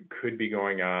that could be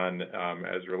going on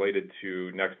as related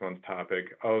to next month's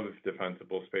topic of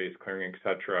defensible space, clearing,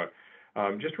 etc.,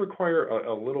 just require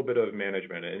a little bit of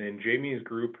management. And Jamie's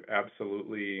group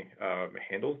absolutely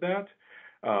handles that.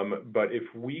 But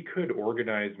if we could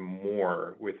organize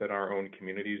more within our own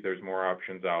communities, there's more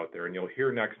options out there. And you'll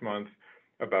hear next month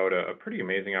about a pretty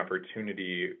amazing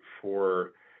opportunity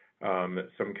for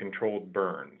some controlled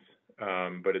burns.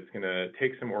 But it's going to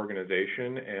take some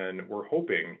organization, and we're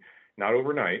hoping, not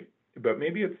overnight, but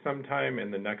maybe it's sometime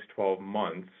in the next 12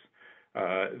 months,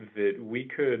 that we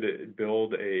could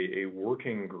build a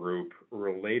working group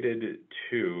related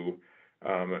to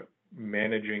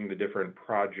managing the different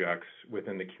projects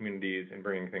within the communities and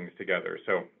bringing things together.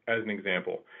 So as an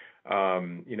example,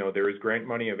 there is grant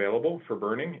money available for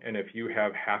burning, and if you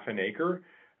have half an acre,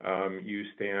 you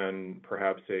stand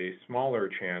perhaps a smaller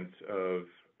chance of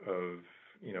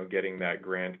getting that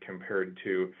grant compared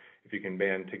to if you can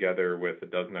band together with a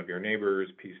dozen of your neighbors,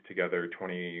 piece together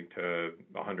 20 to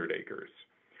 100 acres.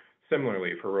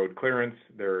 Similarly, for road clearance,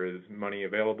 there is money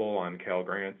available on Cal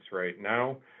grants right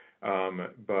now.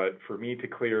 But for me to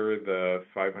clear the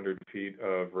 500 feet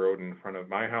of road in front of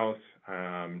my house,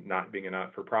 not being a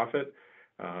not-for-profit,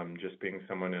 just being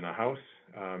someone in a house,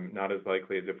 not as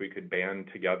likely as if we could band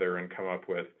together and come up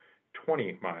with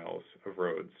 20 miles of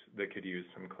roads that could use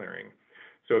some clearing.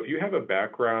 So if you have a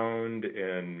background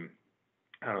in,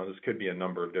 this could be a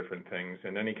number of different things,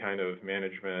 in any kind of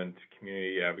management,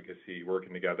 community advocacy,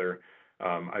 working together,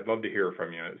 I'd love to hear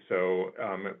from you. So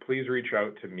please reach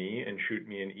out to me and shoot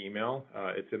me an email.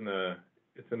 It's in the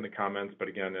comments, but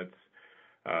again, it's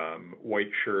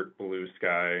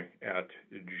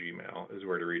whiteshirtbluesky@gmail is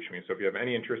where to reach me. So if you have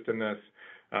any interest in this,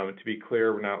 to be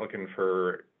clear, we're not looking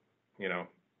for,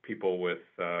 people with,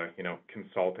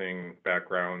 consulting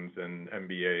backgrounds and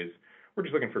MBAs. we're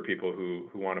just looking for people who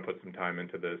want to put some time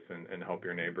into this and help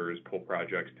your neighbors pull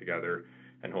projects together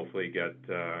and hopefully get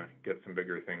some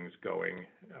bigger things going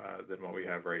than what we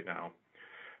have right now.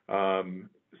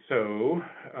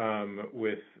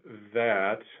 With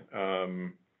that,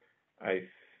 I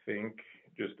think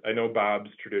I know Bob's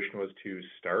tradition was to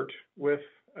start with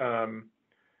the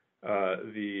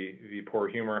poor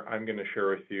humor. I'm going to share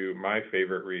with you my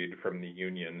favorite read from the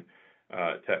union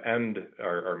to end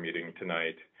our meeting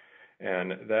tonight.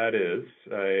 And that is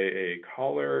a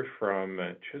caller from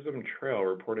Chisholm Trail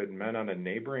reported men on a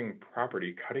neighboring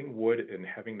property cutting wood and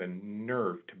having the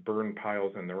nerve to burn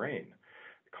piles in the rain.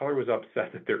 The caller was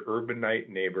upset that their urbanite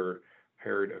neighbor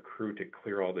hired a crew to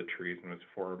clear all the trees and was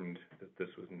informed that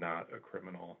this was not a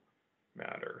criminal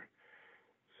matter.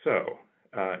 So,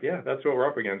 yeah, that's what we're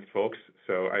up against, folks.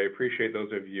 So I appreciate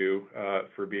those of you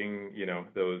for being,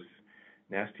 those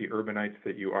nasty urbanites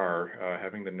that you are,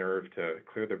 having the nerve to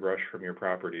clear the brush from your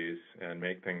properties and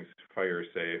make things fire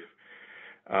safe.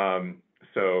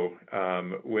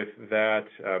 With that,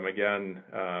 again,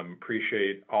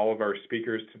 appreciate all of our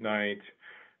speakers tonight,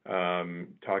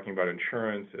 talking about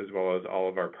insurance, as well as all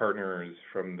of our partners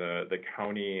from the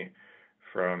county,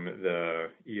 from the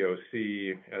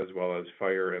EOC, as well as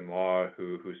fire and law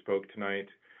who spoke tonight.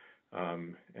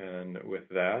 And with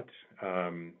that,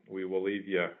 we will leave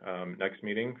you. Next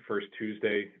meeting, first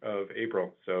Tuesday of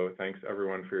April. So thanks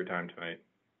everyone for your time tonight.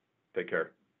 Take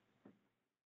care.